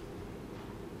 President?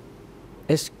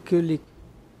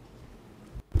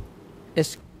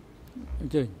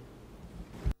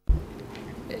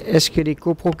 est-ce que les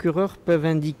coprocureurs peuvent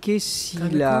indiquer si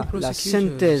la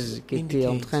synthèse qu'était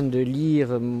en train de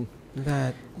lire mon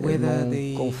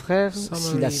confrère,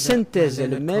 si la synthèse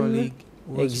elle-même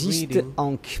existe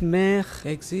en khmer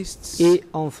et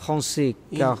en français,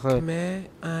 car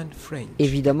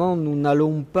évidemment nous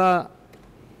n'allons pas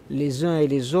les uns et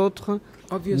les autres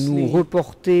nous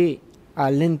reporter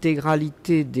à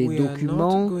l'intégralité des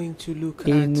documents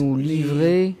et nous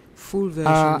livrer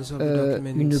à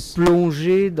une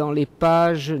plongée dans les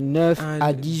pages 9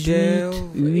 à 18,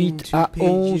 8 à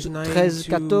 11, 13,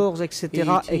 14, etc.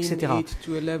 etc.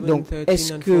 Donc,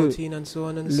 est-ce que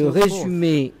le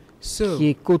résumé qui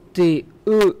est coté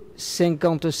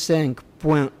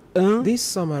E55.1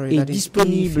 est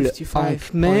disponible en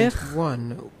khmer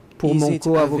pour mon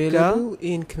co-avocat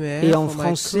et en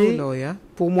français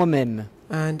pour moi-même?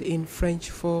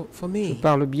 Je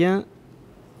parle bien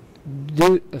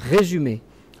de résumé.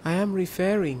 I am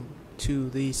referring to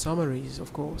the summaries,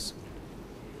 of course.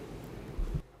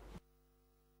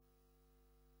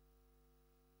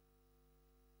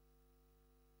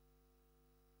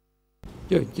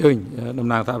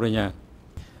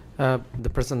 The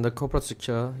President, the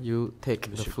Co-Prosecutor, you take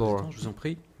the floor. Je vous en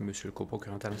prie, Monsieur le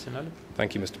Co-Procureur international.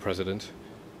 Thank you, Mr. President.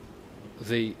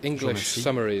 The English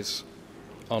summaries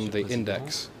on the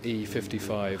index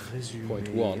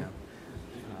E55.1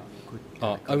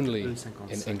 are only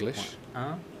in English,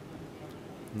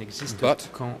 but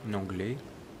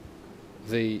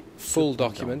the full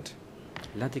document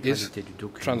is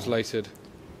translated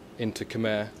into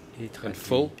Khmer in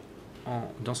full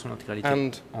dans son intégralité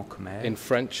and en khmer in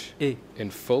French et in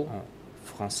full, en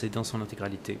français dans son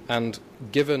intégralité. and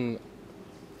given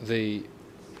the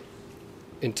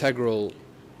integral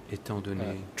Étant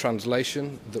donné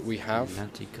translation that we have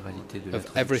l'intégralité de la of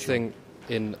traduction everything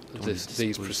in dont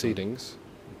these nous proceedings, disposons,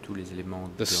 tous les éléments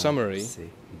the dans summary ces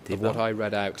of what débats, I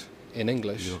read out in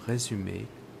English le résumé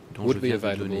dont would je be viens de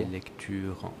available, donner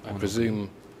lecture I en presume, anglais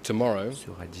tomorrow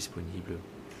sera disponible,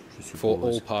 je for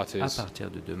all suppose, à parties partir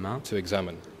de demain to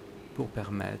examine. pour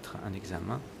permettre un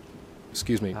examen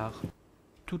Excuse me. par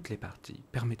toutes les parties.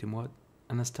 Permettez-moi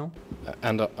un instant.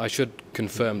 And I should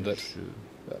confirm that Je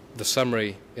the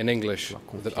summary in English dois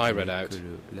that I read confirmer out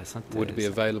que la synthèse would be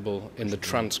available in que the je dois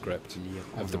transcript lire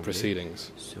en of the anglais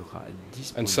proceedings. sera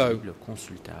And so, disponible,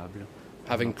 consultable,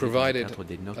 having dans le provided cadre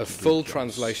des notes a full d'audience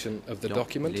translation of the dans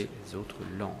document, les autres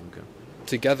langues.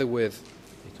 together with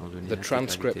Étant donné the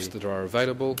transcripts l'intégralité that are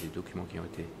available, des documents qui ont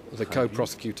été the traduits,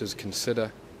 co-prosecutors consider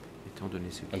étant donné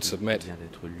ce and qui submit vient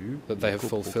d'être lu, that they les have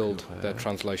fulfilled their coprocureurs,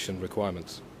 translation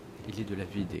requirements. il est de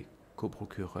l'avis des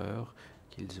coprocureurs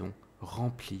qu'ils ont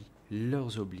rempli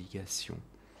leurs obligations.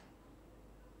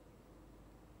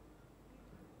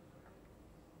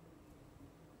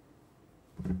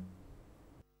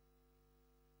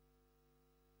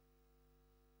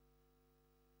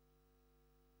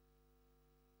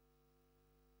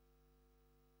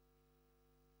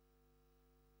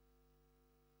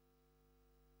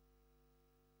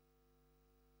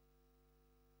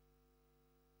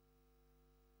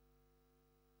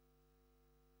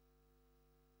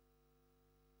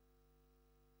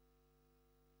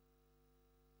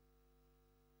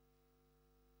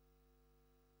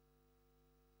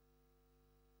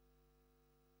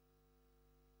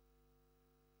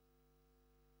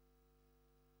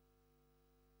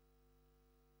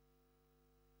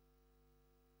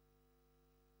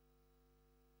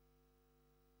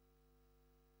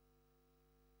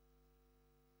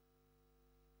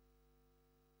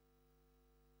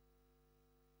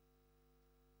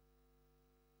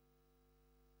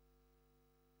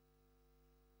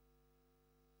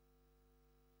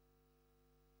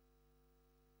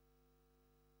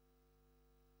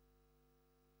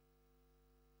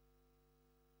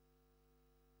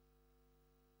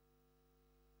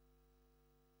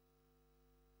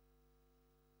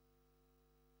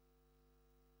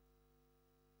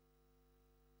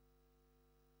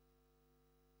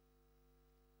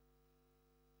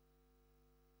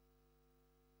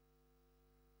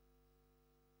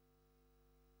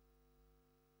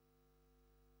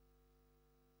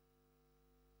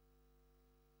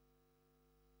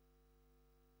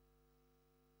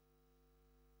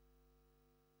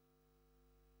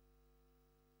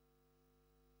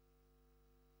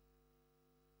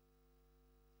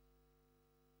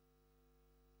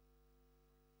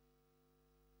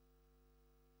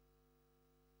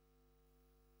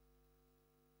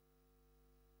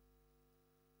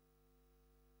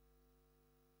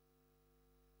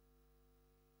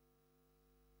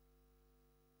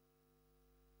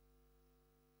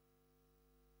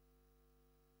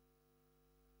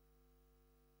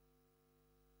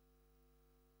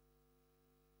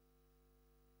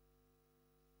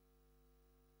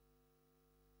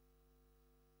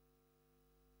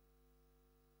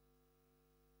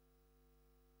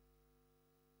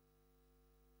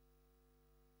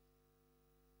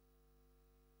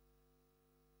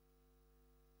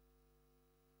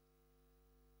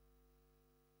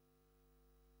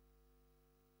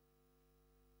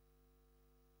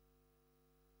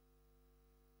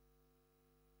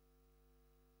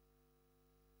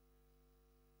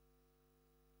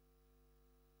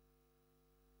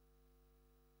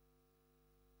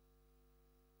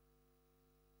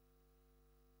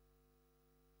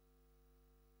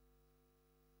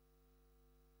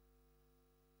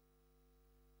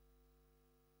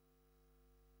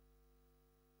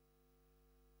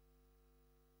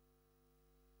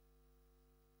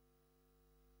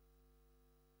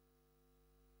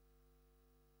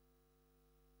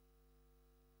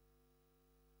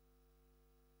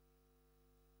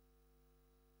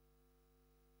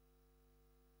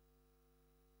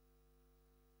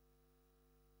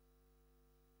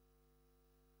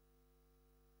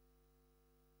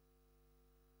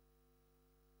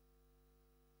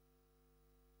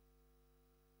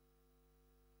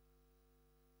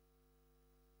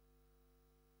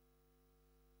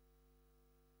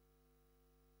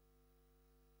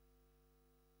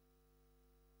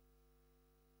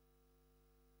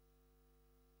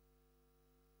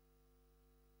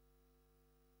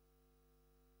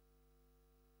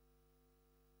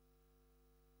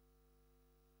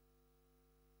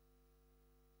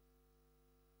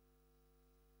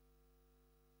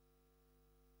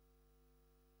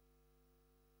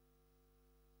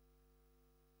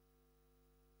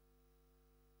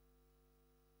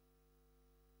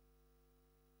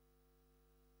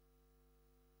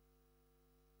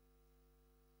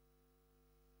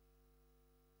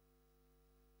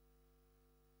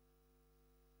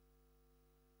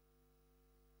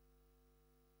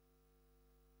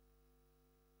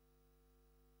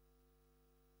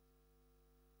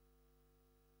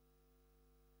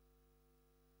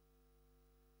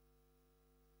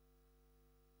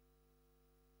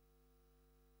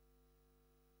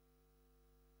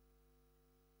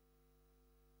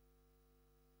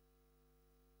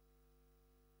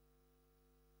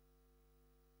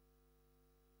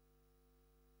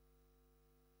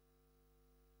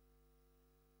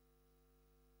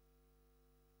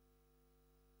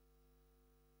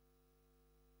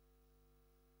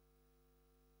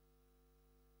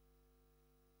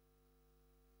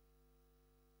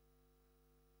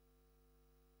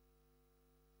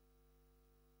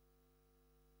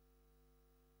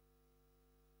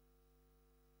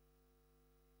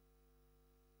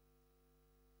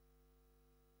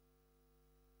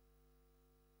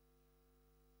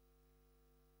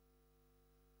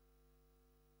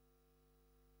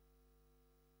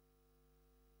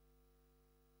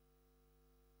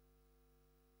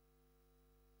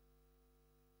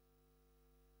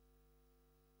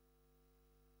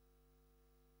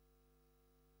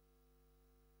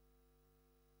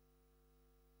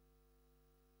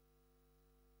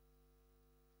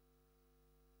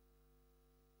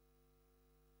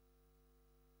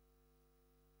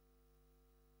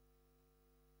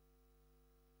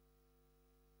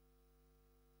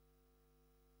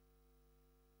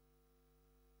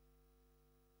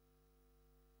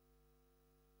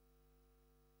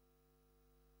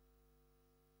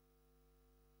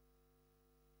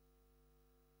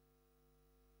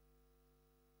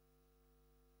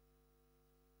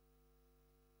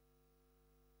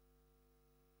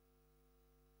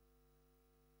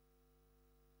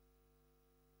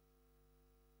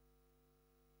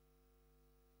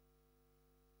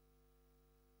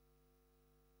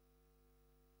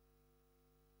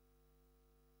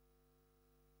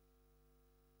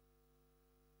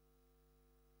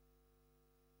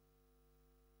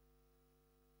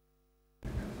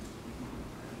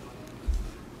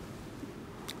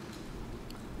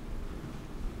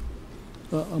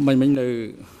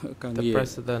 The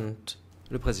President.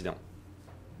 Le président.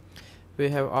 We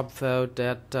have observed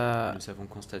that nous avons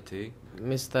constaté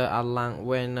Mr. Alang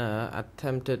Werner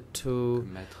attempted to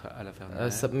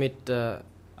submit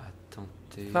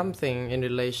something in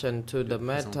relation to the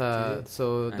matter,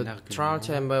 so the trial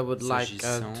chamber would like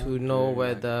to know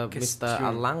whether Mr.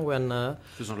 Alang Werner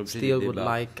still would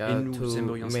like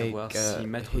to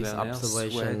make his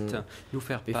observation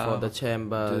before the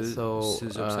chamber. So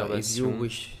if you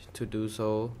wish to do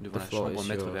so, the floor is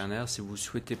Maître yours. Werner, si vous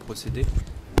souhaitez procéder,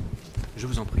 je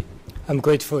vous en prie. I'm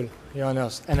grateful, Your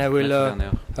Honors, and I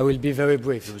will be very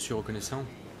brief. Je vous suis reconnaissant.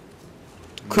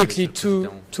 Quickly, two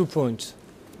points.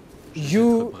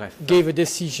 You gave a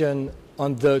decision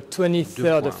on the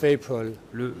 23rd of April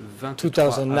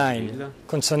 2009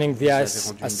 concerning the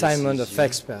assignment of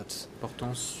experts.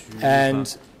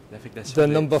 And the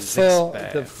number four,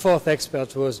 the fourth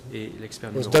expert was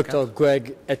Dr.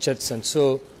 Greg Etcheson.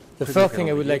 So the first thing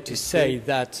I would like to say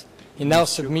that in our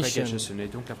submission,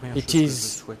 it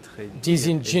is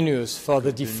disingenuous for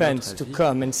the defense to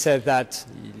come and say that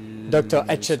Dr.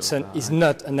 Etcheson is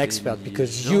not an expert,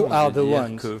 because you are the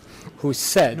ones who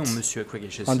said on the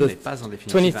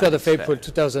 23rd of April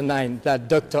 2009 that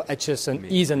Dr. Etcheson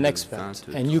is an expert,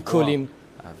 and you call him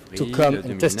to come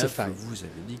and testify.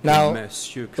 Now,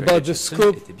 about the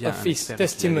scope of his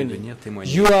testimony,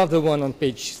 you are the one on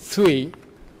page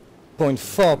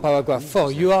 3.4, paragraph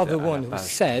 4, you are the one who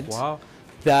said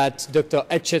that Dr.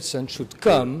 Etcheson should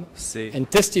come and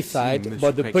testify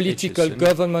about the political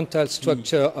governmental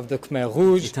structure of the Khmer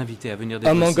Rouge,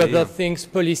 among other things,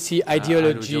 policy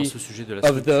ideology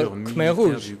of the Khmer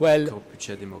Rouge. Well,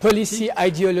 policy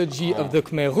ideology of the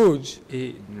Khmer Rouge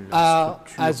are,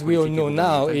 as we all know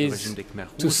now, is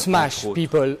to smash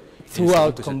people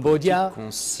throughout Cambodia,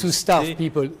 to starve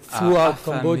people throughout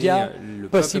Cambodia,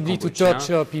 possibly to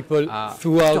torture people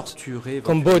throughout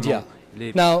Cambodia.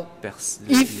 Now,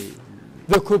 if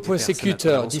the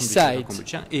co-prosecutor decides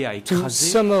to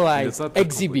summarize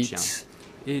exhibits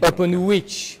upon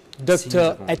which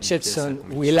Dr. Etcheson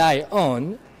rely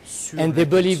on, and they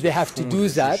believe they have to do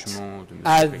that,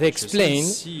 as they explain,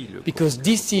 because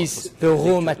this is the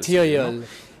raw material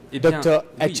Dr.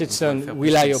 Etcheson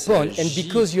rely upon, and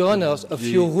because, Your Honors, of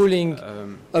your ruling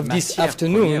of this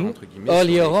afternoon,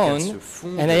 earlier on,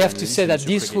 and I have to say that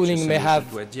this ruling may have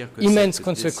immense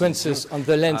consequences on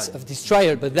the length of this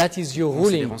trial, but that is your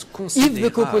ruling. If the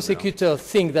co-prosecutors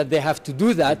think that they have to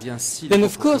do that, then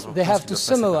of course they have to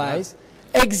summarize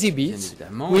exhibits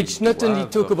which not only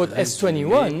talk about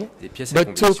S21,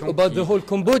 but talk about the whole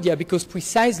Cambodia, because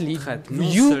precisely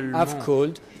you have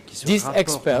called these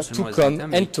experts to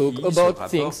come and talk about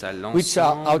things which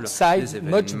are outside,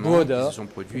 much broader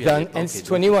than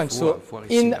S21. So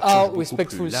in our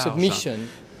respectful submission,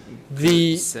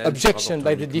 the objection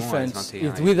by the defense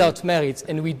is without merit,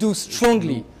 and we do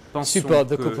strongly support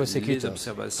the co-prosecutors.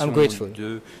 I'm grateful.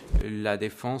 De la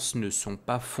défense ne sont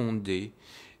pas fondées,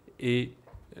 et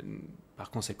par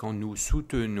conséquent nous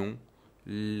soutenons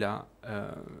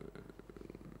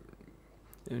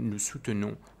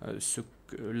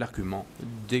l'argument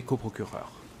des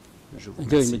coprocureurs. Je vous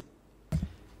remercie.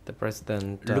 The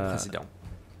President, le président.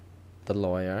 The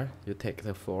lawyer, you take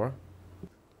the floor.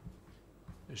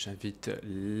 J'invite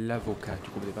l'avocat du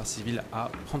groupe des parties civiles à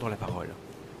prendre la parole.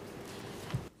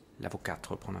 L'avocate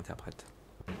reprend l'interprète.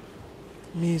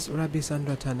 Ms.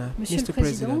 Rabisandratana, Monsieur Mr. le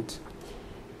Président, President,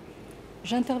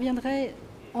 j'interviendrai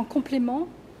en complément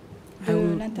I de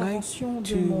would l'intervention like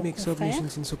de to mon make confrère.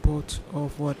 submissions in support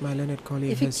of what my learned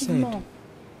colleague has said. Effectivement,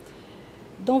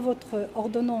 dans votre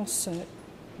ordonnance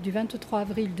du 23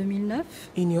 avril 2009,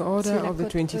 In your order c'est la of the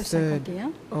cote 23rd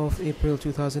E51, of April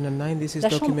 2009, this is la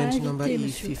Chambre a document number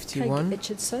invité M. Craig E51.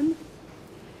 Etcheson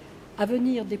à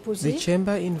venir déposer The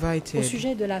chamber au invited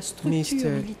sujet de la structure Mr.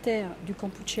 militaire du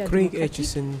Kampuchea Craig démocratique,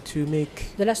 Etcheson to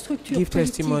make de la structure give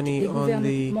politique testimony et on the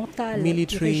gouvernementale du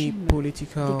military, régime des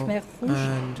political, Khmer Rouges,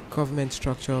 and government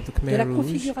structure of the de la Khmer Rouge,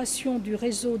 configuration du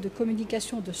réseau de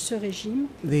communication de ce régime,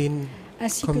 the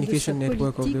ainsi que de communication son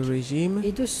network of the politique regime,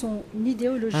 et de son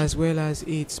idéologie. as well as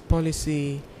its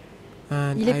policy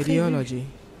and Il est prévu ideology.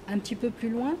 un petit peu plus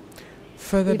loin,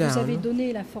 Further et vous avez down,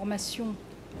 donné l'information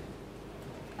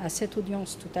à cette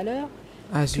audience tout à l'heure,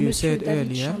 as que you M. said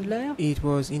David earlier, Chandler it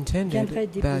was intended viendrait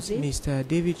that déposer Mr.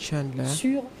 David Chandler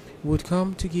sur would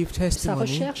come to give sa testimony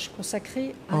recherche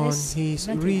consacrée à on his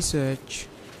S21. research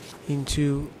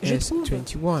into Je trouve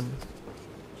S21.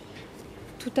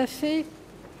 tout à fait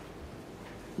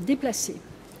déplacé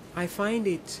I find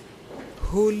it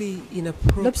wholly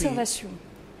inappropriate l'observation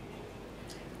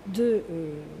de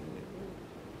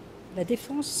la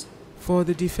défense for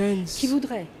the defense qui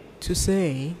voudrait to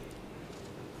say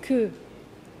que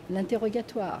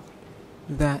l'interrogatoire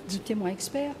that du témoin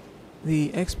expert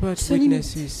the expert se limite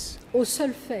witnesses au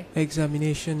seul fait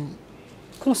examination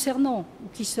concernant ou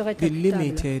qui serait be imputable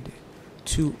limited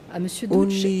to à M. Douch et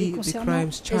only the concernant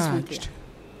crimes S21. charged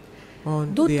on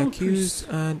the D'autant accused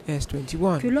plus and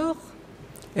S21, que lors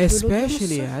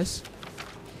especially de l'audience as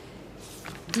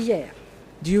d'hier,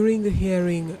 during the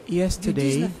hearing du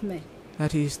yesterday, 19 mai,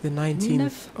 that is the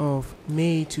 19th of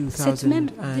May cette même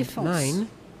défense 2009,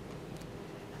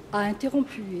 a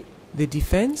interrompu the le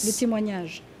defense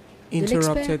témoignage de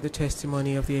interrupted l'expert the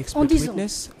testimony of the en expert disant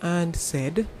witness and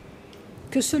said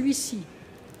que celui-ci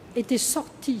était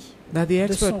sorti that the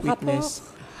de son expert rapport witness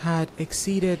had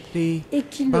exceeded the et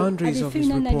qu'il boundaries avait of fait his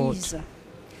une report analyse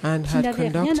and qui had n'avait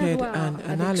rien à conducted voir an avec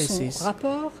son analysis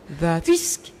rapport that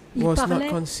puisqu'il was not parlait de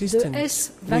consistent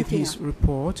with his S21.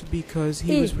 report because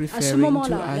he Et was à ce referring to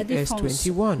moment-là, la défense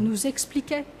S21. nous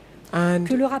expliquait And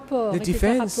que le rapport the était un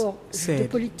defense rapport de said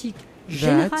politique that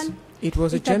générale it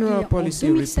was a établi general en policy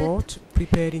 2007 report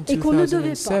prepared in et qu'on ne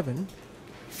devait pas 2007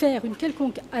 faire une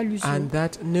quelconque allusion and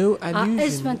that no à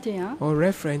allusion S21 or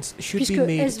reference should puisque be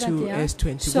made to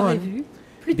S21 serait S21 vu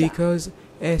plus tard. because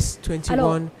S21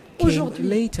 Alors, came aujourd'hui,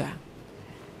 later.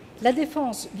 la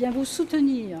défense vient vous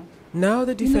soutenir Now the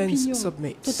une defense opinion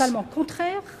submits totalement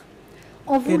contraire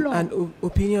en voulant an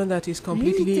opinion that is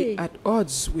completely limiter at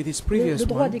odds with its le previous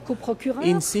droit one des coprocureurs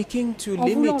in seeking to en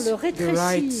voulant limit le the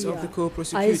rights rétrécir of the à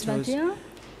co-prosecutors S21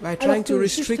 by alors trying to que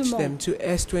restrict justement them to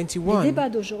les S21, débats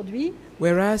d'aujourd'hui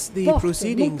whereas the portent non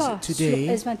proceedings pas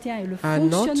today sur S21 et le are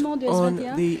not fonctionnement de on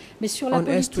S21 mais sur la on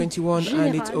politique S21 and its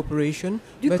générale operation,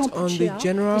 du but on Kampuchea the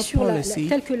general et sur policy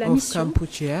telle que la of mission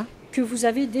Kampuchea que vous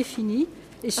avez définie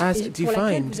et pour laquelle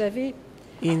defined vous avez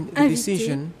in the invité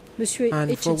decision, M.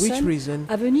 and for which Etcheson reason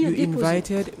à venir you déposer.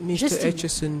 invited Mr. J'estime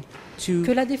Etcheson to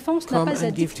que la défense n'a come pas à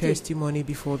and give dicter testimony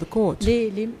before the court.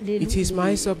 It is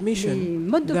my les submission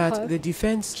modes de that preuve the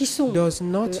defense qui sont does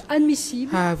not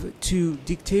admissibles have to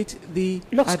dictate the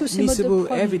lorsque ces modes de admissible preuve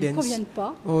ne lui evidence conviennent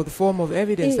pas or the form of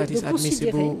evidence et that is de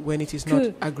admissible considérer when it is que not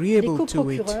les agreeable to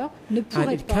it. coprocureurs ne And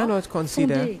pourraient it pas cannot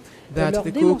consider fonder that leur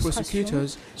the démonstration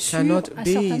co-prosecutors sur cannot un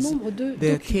certain base nombre de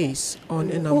their documents. case on a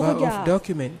Au number of regard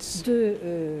documents. de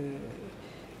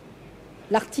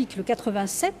l'article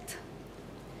 87,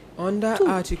 Under tous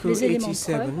Article les éléments de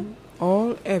 87, preuve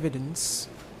all evidence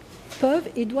peuvent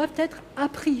et doivent être a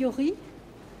priori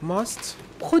must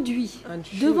produits and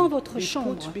devant should votre be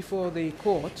chambre. put before the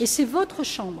court, Et c'est votre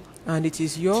chambre and it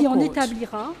is your qui en court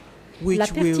établira which la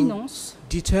will pertinence,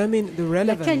 determine the la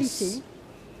relevance qualité.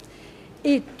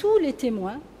 Et tous les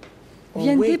témoins or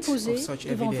viennent weight déposer of such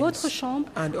devant evidence, votre chambre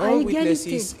and à all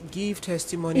égalité. witnesses give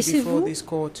testimony Et c'est before vous this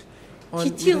court on qui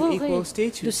with an tirerez equal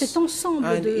status, de cet ensemble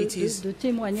and de it is for the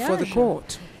témoignages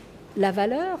court la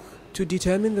valeur to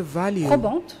determine the value,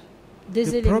 probante des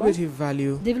the éléments probative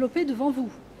value développés devant vous.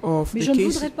 of Mais the je ne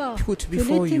case voudrais pas put que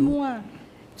before les you témoins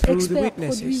through the experts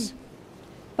witnesses. produits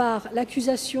par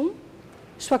l'accusation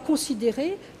soient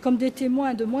considérés comme des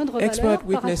témoins de moindre valeur Expert par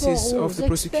witnesses rapport aux of the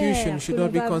prosecution experts should que l'on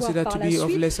not be va avoir considered par to la be of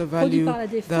suite, lesser produits value par la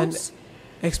than défense,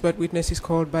 expert witnesses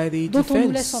called by the dont on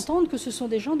nous laisse defense. entendre que ce sont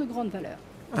des gens de grande valeur.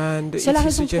 And it C'est la is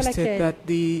raison pour suggested laquelle that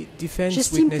the defense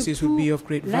j'estime que witnesses would pour be of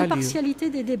great value l'impartialité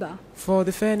des débats for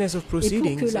the fairness of et pour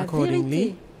proceedings que la accordingly,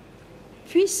 vérité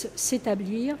puisse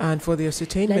s'établir, and for the la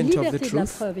ascertainment of the liberté de la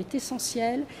truth. preuve est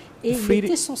essentielle et The il free est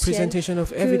essentiel presentation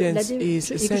of que evidence is et que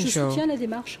je essential, soutiens la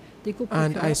démarche des and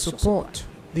coprocureurs I sur ce point. support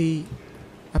the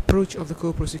approach of the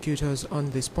co-prosecutors on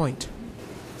this point.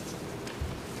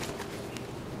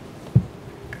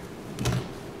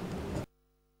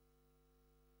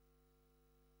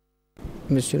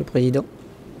 Monsieur le Président.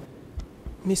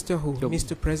 Mr. Hu,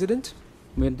 Mr. President,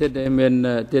 The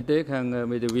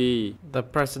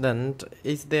President,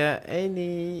 is there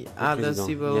any other Président, y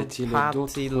civil a-t-il party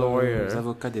d'autres lawyer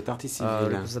avocats des parties civiles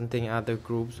representing other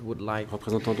groups would like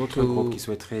représentant d'autres groupes qui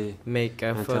souhaiteraient make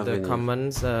further intervenir?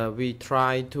 comments? We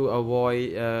try to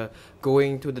avoid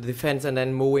going to the defense and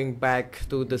then moving back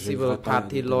to the Je ne civil voudrais pas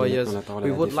party donner lawyers. maintenant la parole à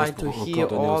We la would défense like to pour hear encore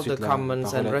donner all ensuite the la comments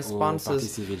parole and aux parties responses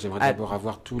civiles. J'aimerais at d'abord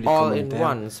avoir tous les all in commentaires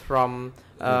once from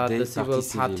des the civil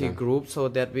parties party civiles, group so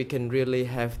that we can really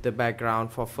have the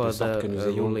background for de sorte further que nous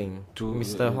ayons ruling.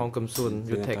 Mr. Hong Kum-soon,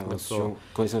 you take the floor.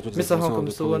 Mr. Hong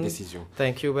Kum-soon,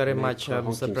 thank you very much,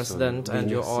 Mr. President,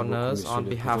 and your honors. On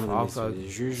behalf of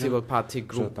Civil Party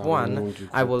Group 1,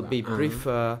 I will be brief,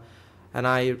 and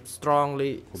I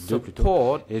strongly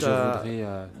support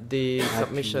the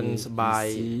submissions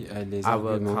by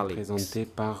our colleagues.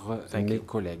 Thank you.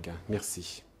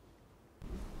 Merci.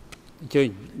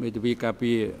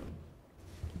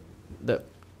 The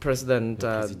President,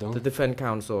 the Defense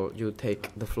Counsel, you take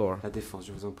the floor. La défense,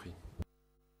 je vous en prie.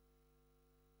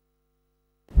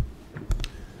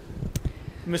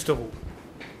 Mr. Roux.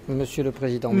 Monsieur le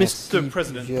Président, Mr.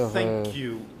 President, thank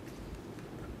you.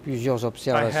 Plusieurs I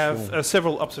observations. have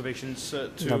several observations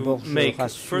to make.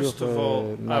 First of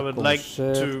all, I would like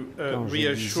to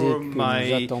reassure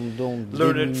my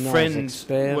learned friends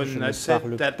when I said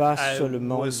that I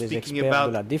was speaking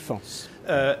about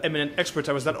eminent experts.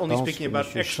 I was not only speaking about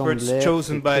experts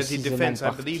chosen by the defense. I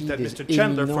believe that Mr.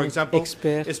 Chandler, for example,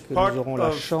 is part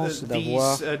of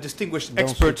these distinguished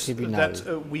experts that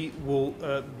we will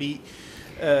be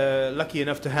lucky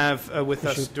enough to have with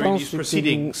us during these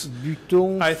proceedings.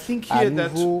 I think here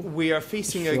that we are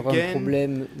facing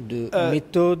again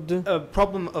a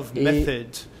problem of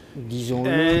method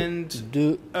and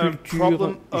a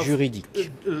problem of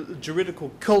juridical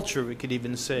culture, we could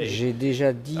even say.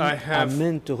 I have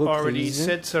already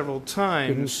said several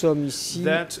times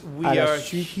that we are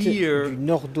here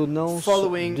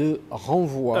following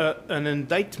an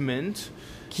indictment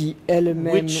qui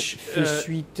elle-même fait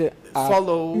suite à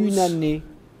une année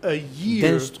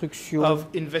d'instruction par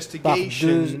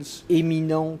deux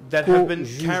éminents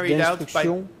co-juges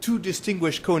d'instruction,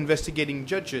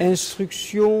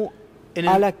 instruction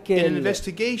à laquelle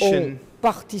ont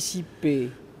participé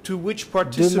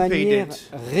de manière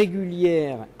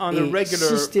régulière et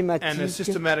systématique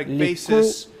les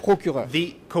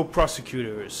co-procureurs.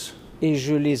 Et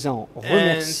je les en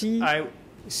remercie.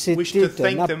 C'était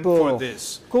un apport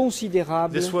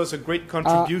considérable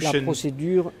à la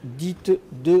procédure dite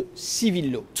de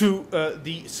civil law,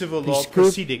 puisque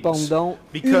pendant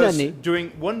une année,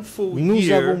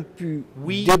 nous avons pu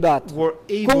débattre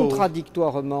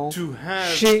contradictoirement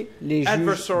chez les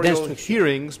juges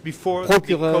d'instruction,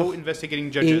 procureurs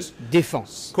et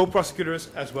défense.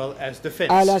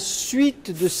 À la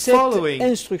suite de cette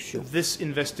instruction,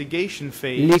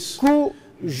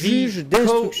 les juges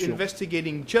d'instruction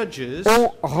ont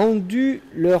rendu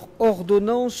leur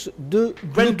ordonnance de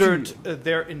clôture,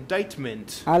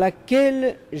 à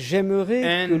laquelle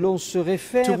j'aimerais que l'on se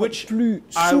réfère plus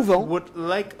souvent,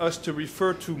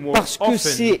 parce que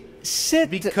c'est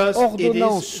cette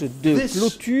ordonnance de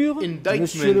clôture,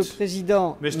 Monsieur le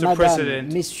Président, Madame,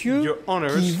 Messieurs,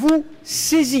 qui vous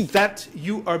saisit.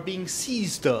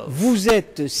 Vous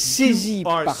êtes saisis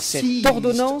par cette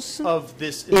ordonnance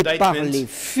et par les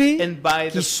faits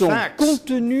qui sont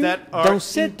contenus dans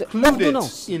cette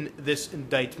ordonnance.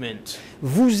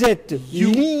 Vous êtes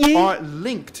liés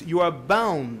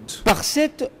par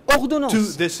cette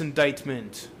ordonnance,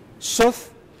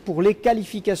 sauf pour les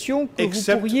qualifications que vous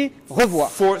pourriez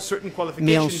revoir.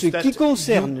 Mais en ce qui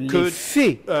concerne les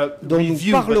faits dont nous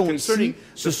parlons ici,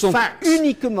 ce sont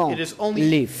uniquement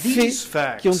les faits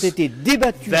qui ont été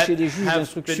débattus chez les juges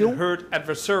d'instruction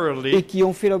et qui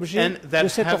ont fait l'objet de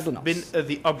cette ordonnance.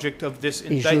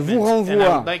 Et je vous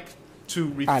renvoie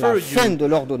à la fin de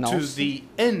l'ordonnance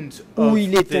où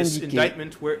il est indiqué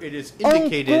en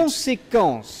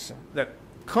conséquence.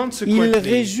 Il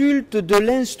résulte de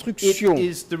l'instruction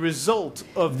des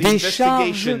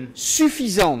charges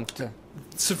suffisantes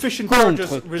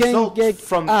contre Kengek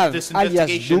Av alias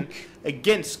Duk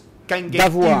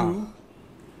d'avoir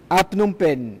à Phnom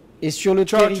Penh et sur le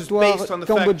territoire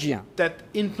cambodgien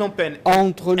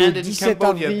entre le 17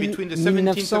 avril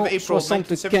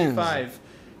 1975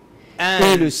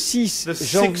 et le 6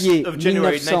 janvier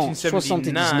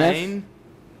 1979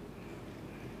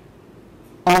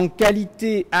 en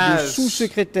qualité de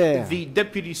sous-secrétaire ou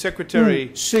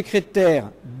secrétaire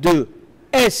de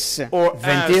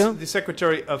S21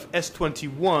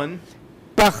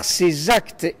 par ses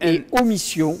actes et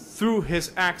omissions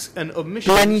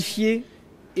planifiés,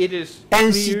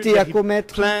 incités à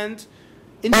commettre,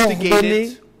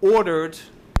 ordonnés,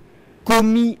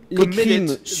 commis les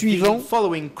crimes suivants,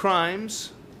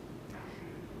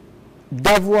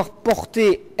 d'avoir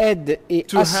porté aide et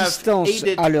assistance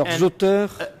à leurs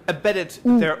auteurs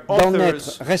ou d'en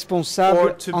être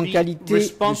responsable en qualité de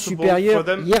supérieur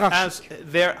hiérarchique.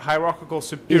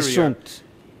 Et sont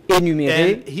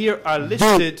énumérées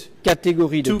deux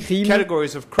catégories de crimes. Un,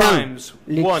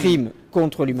 les crimes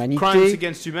contre l'humanité.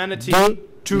 Deux,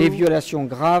 les violations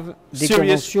graves des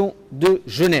conventions de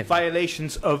Genève.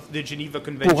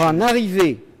 Pour en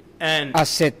arriver à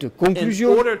cette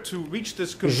conclusion,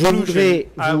 je voudrais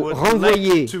vous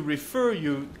renvoyer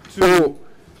au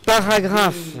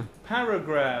paragraphe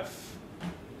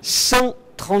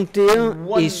 131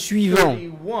 et suivant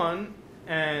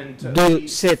de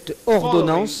cette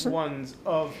ordonnance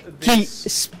qui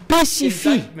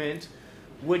spécifie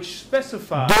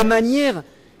de manière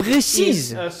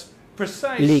précise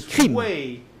les crimes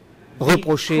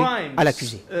reprochés à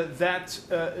l'accusé.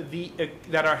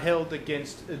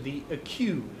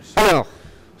 Alors,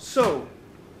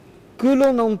 que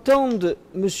l'on entende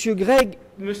M. Greg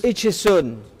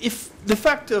Etcheson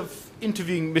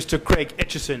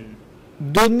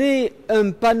donner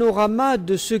un panorama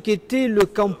de ce qu'était le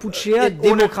Kampuchea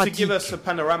démocratique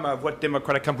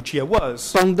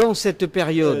pendant cette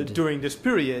période,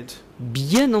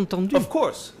 bien entendu,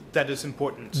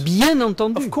 bien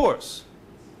entendu.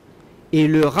 Et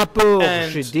le rapport,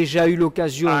 j'ai déjà eu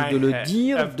l'occasion de le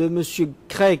dire, de M.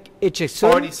 Craig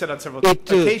Etcheson,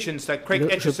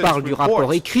 je parle du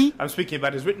rapport écrit,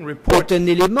 est un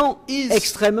élément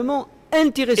extrêmement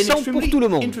intéressant pour tout le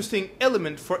monde.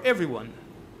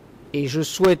 Et je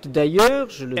souhaite d'ailleurs,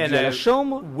 je le dis à la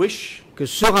Chambre, que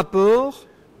ce rapport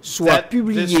soit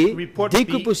publié dès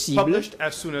que possible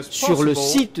sur le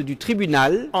site du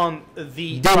tribunal,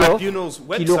 dès lors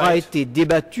qu'il aura été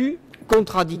débattu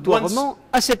contradictoirement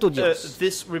à cette audience.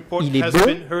 Il est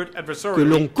bon que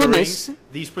l'on connaisse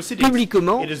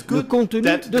publiquement le contenu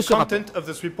de ce rapport.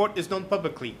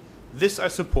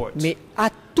 Mais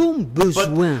a-t-on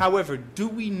besoin,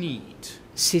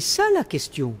 c'est ça la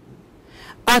question,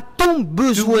 a-t-on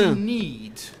besoin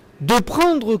de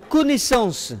prendre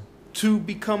connaissance,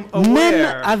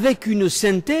 même avec une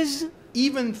synthèse,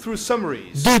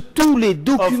 de tous les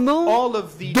documents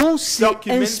dont s'est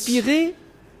inspiré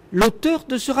l'auteur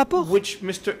de ce rapport?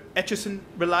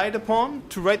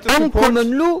 En common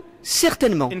law,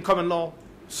 certainement.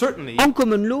 En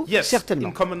common law,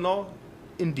 certainement.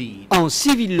 En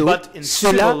civil law,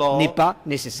 cela n'est pas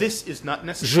nécessaire.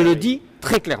 Je le dis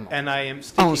très clairement.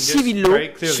 En civil law,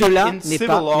 cela n'est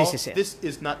pas nécessaire.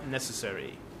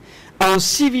 En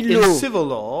civil law,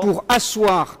 pour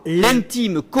asseoir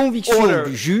l'intime conviction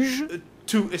du juge,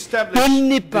 il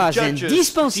n'est pas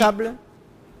indispensable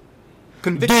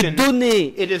de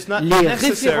donner les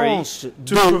références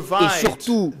et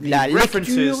surtout la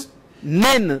lecture,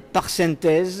 même par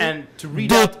synthèse,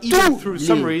 de tous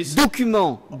les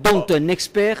documents dont un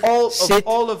expert s'est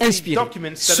inspiré.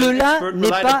 Cela n'est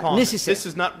pas nécessaire.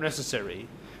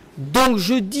 Donc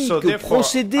je dis que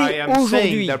procéder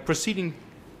aujourd'hui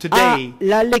à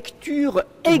la lecture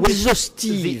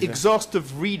exhaustive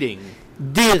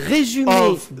des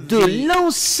résumés de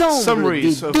l'ensemble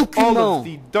des documents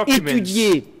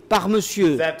étudiés par M.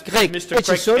 Greg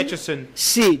Etcheson,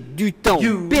 c'est du temps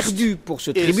perdu pour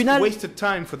ce tribunal,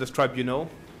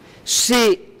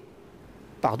 c'est,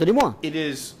 pardonnez-moi,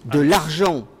 de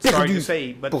l'argent perdu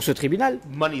pour ce tribunal,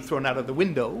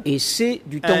 et c'est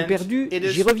du temps perdu,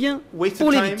 j'y reviens,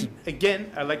 pour les victimes.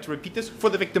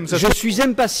 Je suis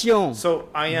impatient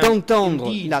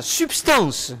d'entendre la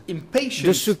substance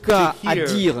de ce qu'a à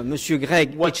dire M.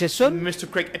 Greg Etcheson.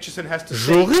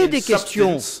 J'aurai des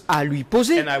questions à lui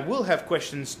poser,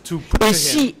 et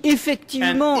si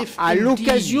effectivement, à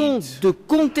l'occasion de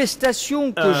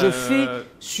contestations que je fais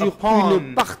sur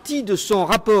une partie de son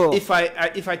rapport,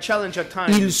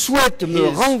 il souhaite me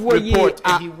renvoyer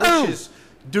à un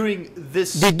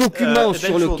des documents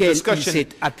sur lesquels il s'est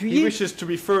appuyé,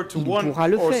 il pourra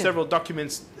le faire.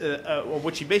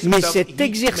 Mais cet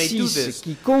exercice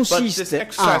qui consiste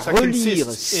à relire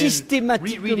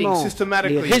systématiquement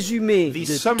les résumés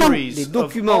de tous les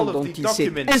documents dont il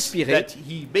s'est inspiré,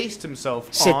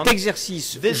 cet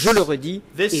exercice, je le redis,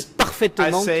 est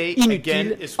parfaitement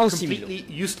inutile en civil.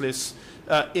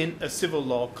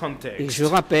 Et je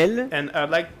rappelle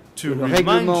que le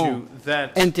règlement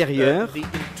intérieur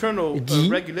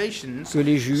dit que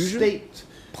les juges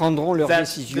prendront leurs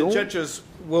décisions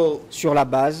sur la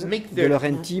base de leur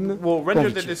intime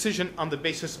conviction.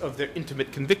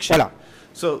 Voilà.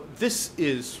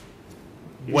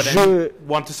 Je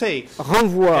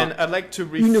renvoie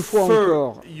une fois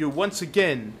encore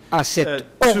à cette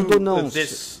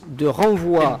ordonnance de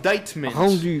renvoi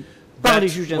rendue par les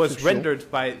juges d'instruction,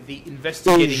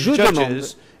 et je demande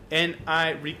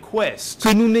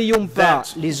que nous n'ayons pas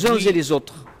les uns et les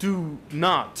autres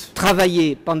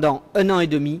travaillé pendant 1 an et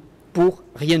demi pour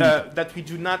rien du tout.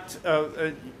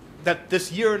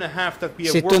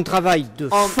 C'est un travail de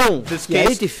fond qui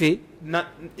a été fait,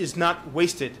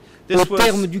 au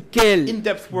terme duquel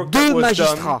 2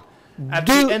 magistrats,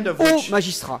 2 hauts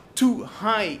magistrats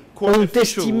ont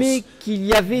estimé qu'il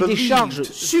y avait des charges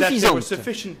suffisantes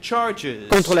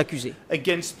contre l'accusé.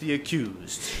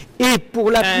 Et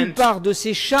pour la plupart de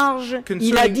ces charges,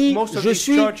 il a dit « je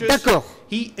suis d'accord ».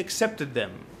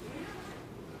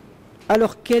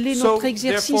 Alors quel est notre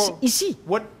exercice ici?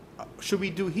 should we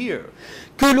do here?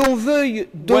 Que l'on veuille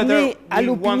donner à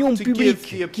l'opinion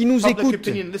publique qui nous écoute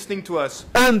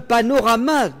un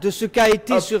panorama de ce qu'a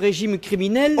été ce régime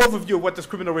criminel,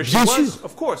 bien sûr,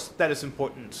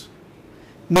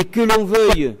 mais que l'on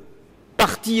veuille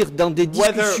partir dans des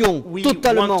discussions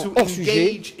totalement hors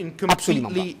sujet, absolument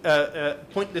pas.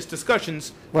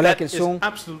 Voilà quelles sont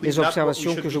les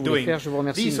observations que je voulais faire. Je vous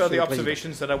remercie, Monsieur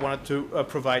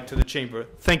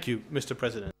le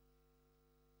Président.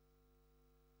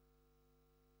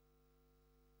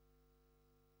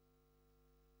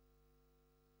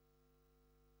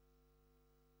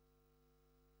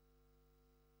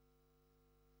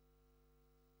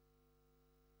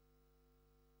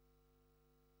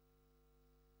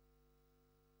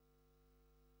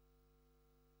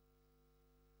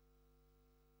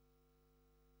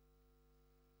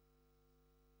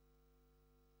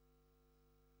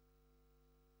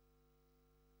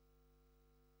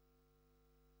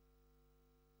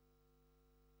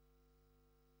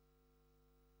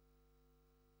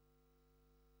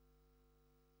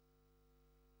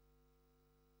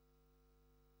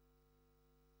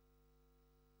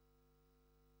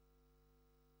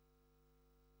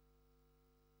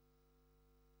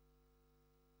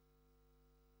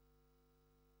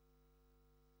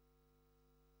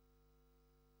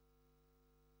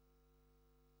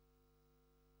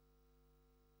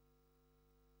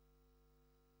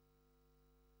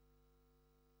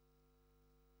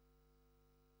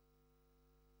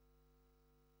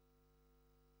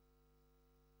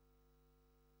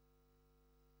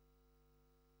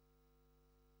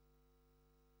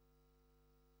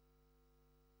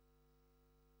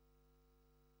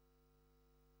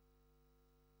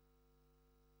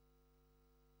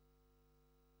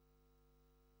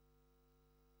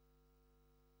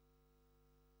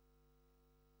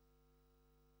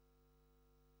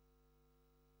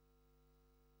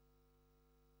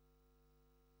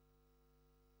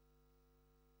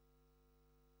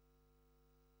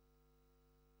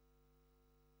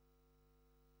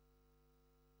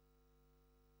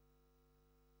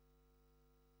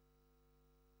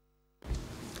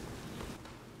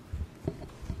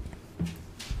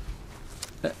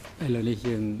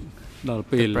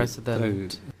 The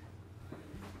President.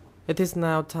 It is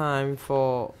now time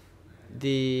for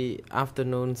the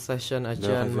afternoon session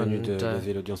adjournment,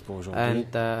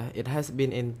 and it has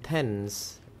been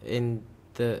intense in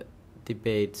the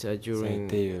debate during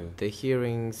the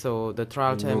hearing, so the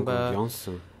trial chamber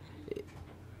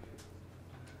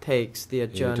takes the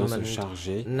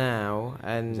adjournment now,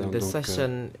 and the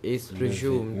session is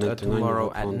resumed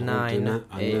tomorrow at 9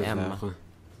 a.m.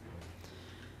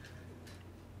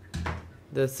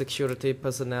 The security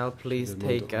personnel, please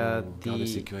take the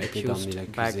accused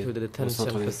back to the detention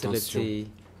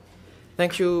facility.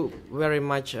 Thank you very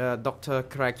much, Dr.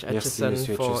 Craig Etcheson,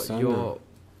 for your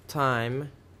time.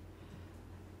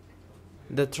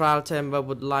 The trial chamber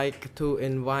would like to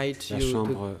invite you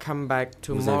to come back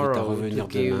tomorrow to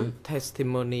give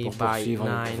testimony by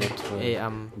 9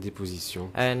 a.m.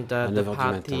 And the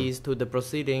parties to the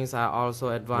proceedings are also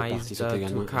advised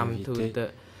to come to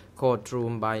the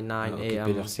courtroom by 9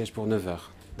 a.m.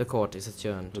 The court is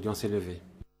adjourned. L'audience est levée.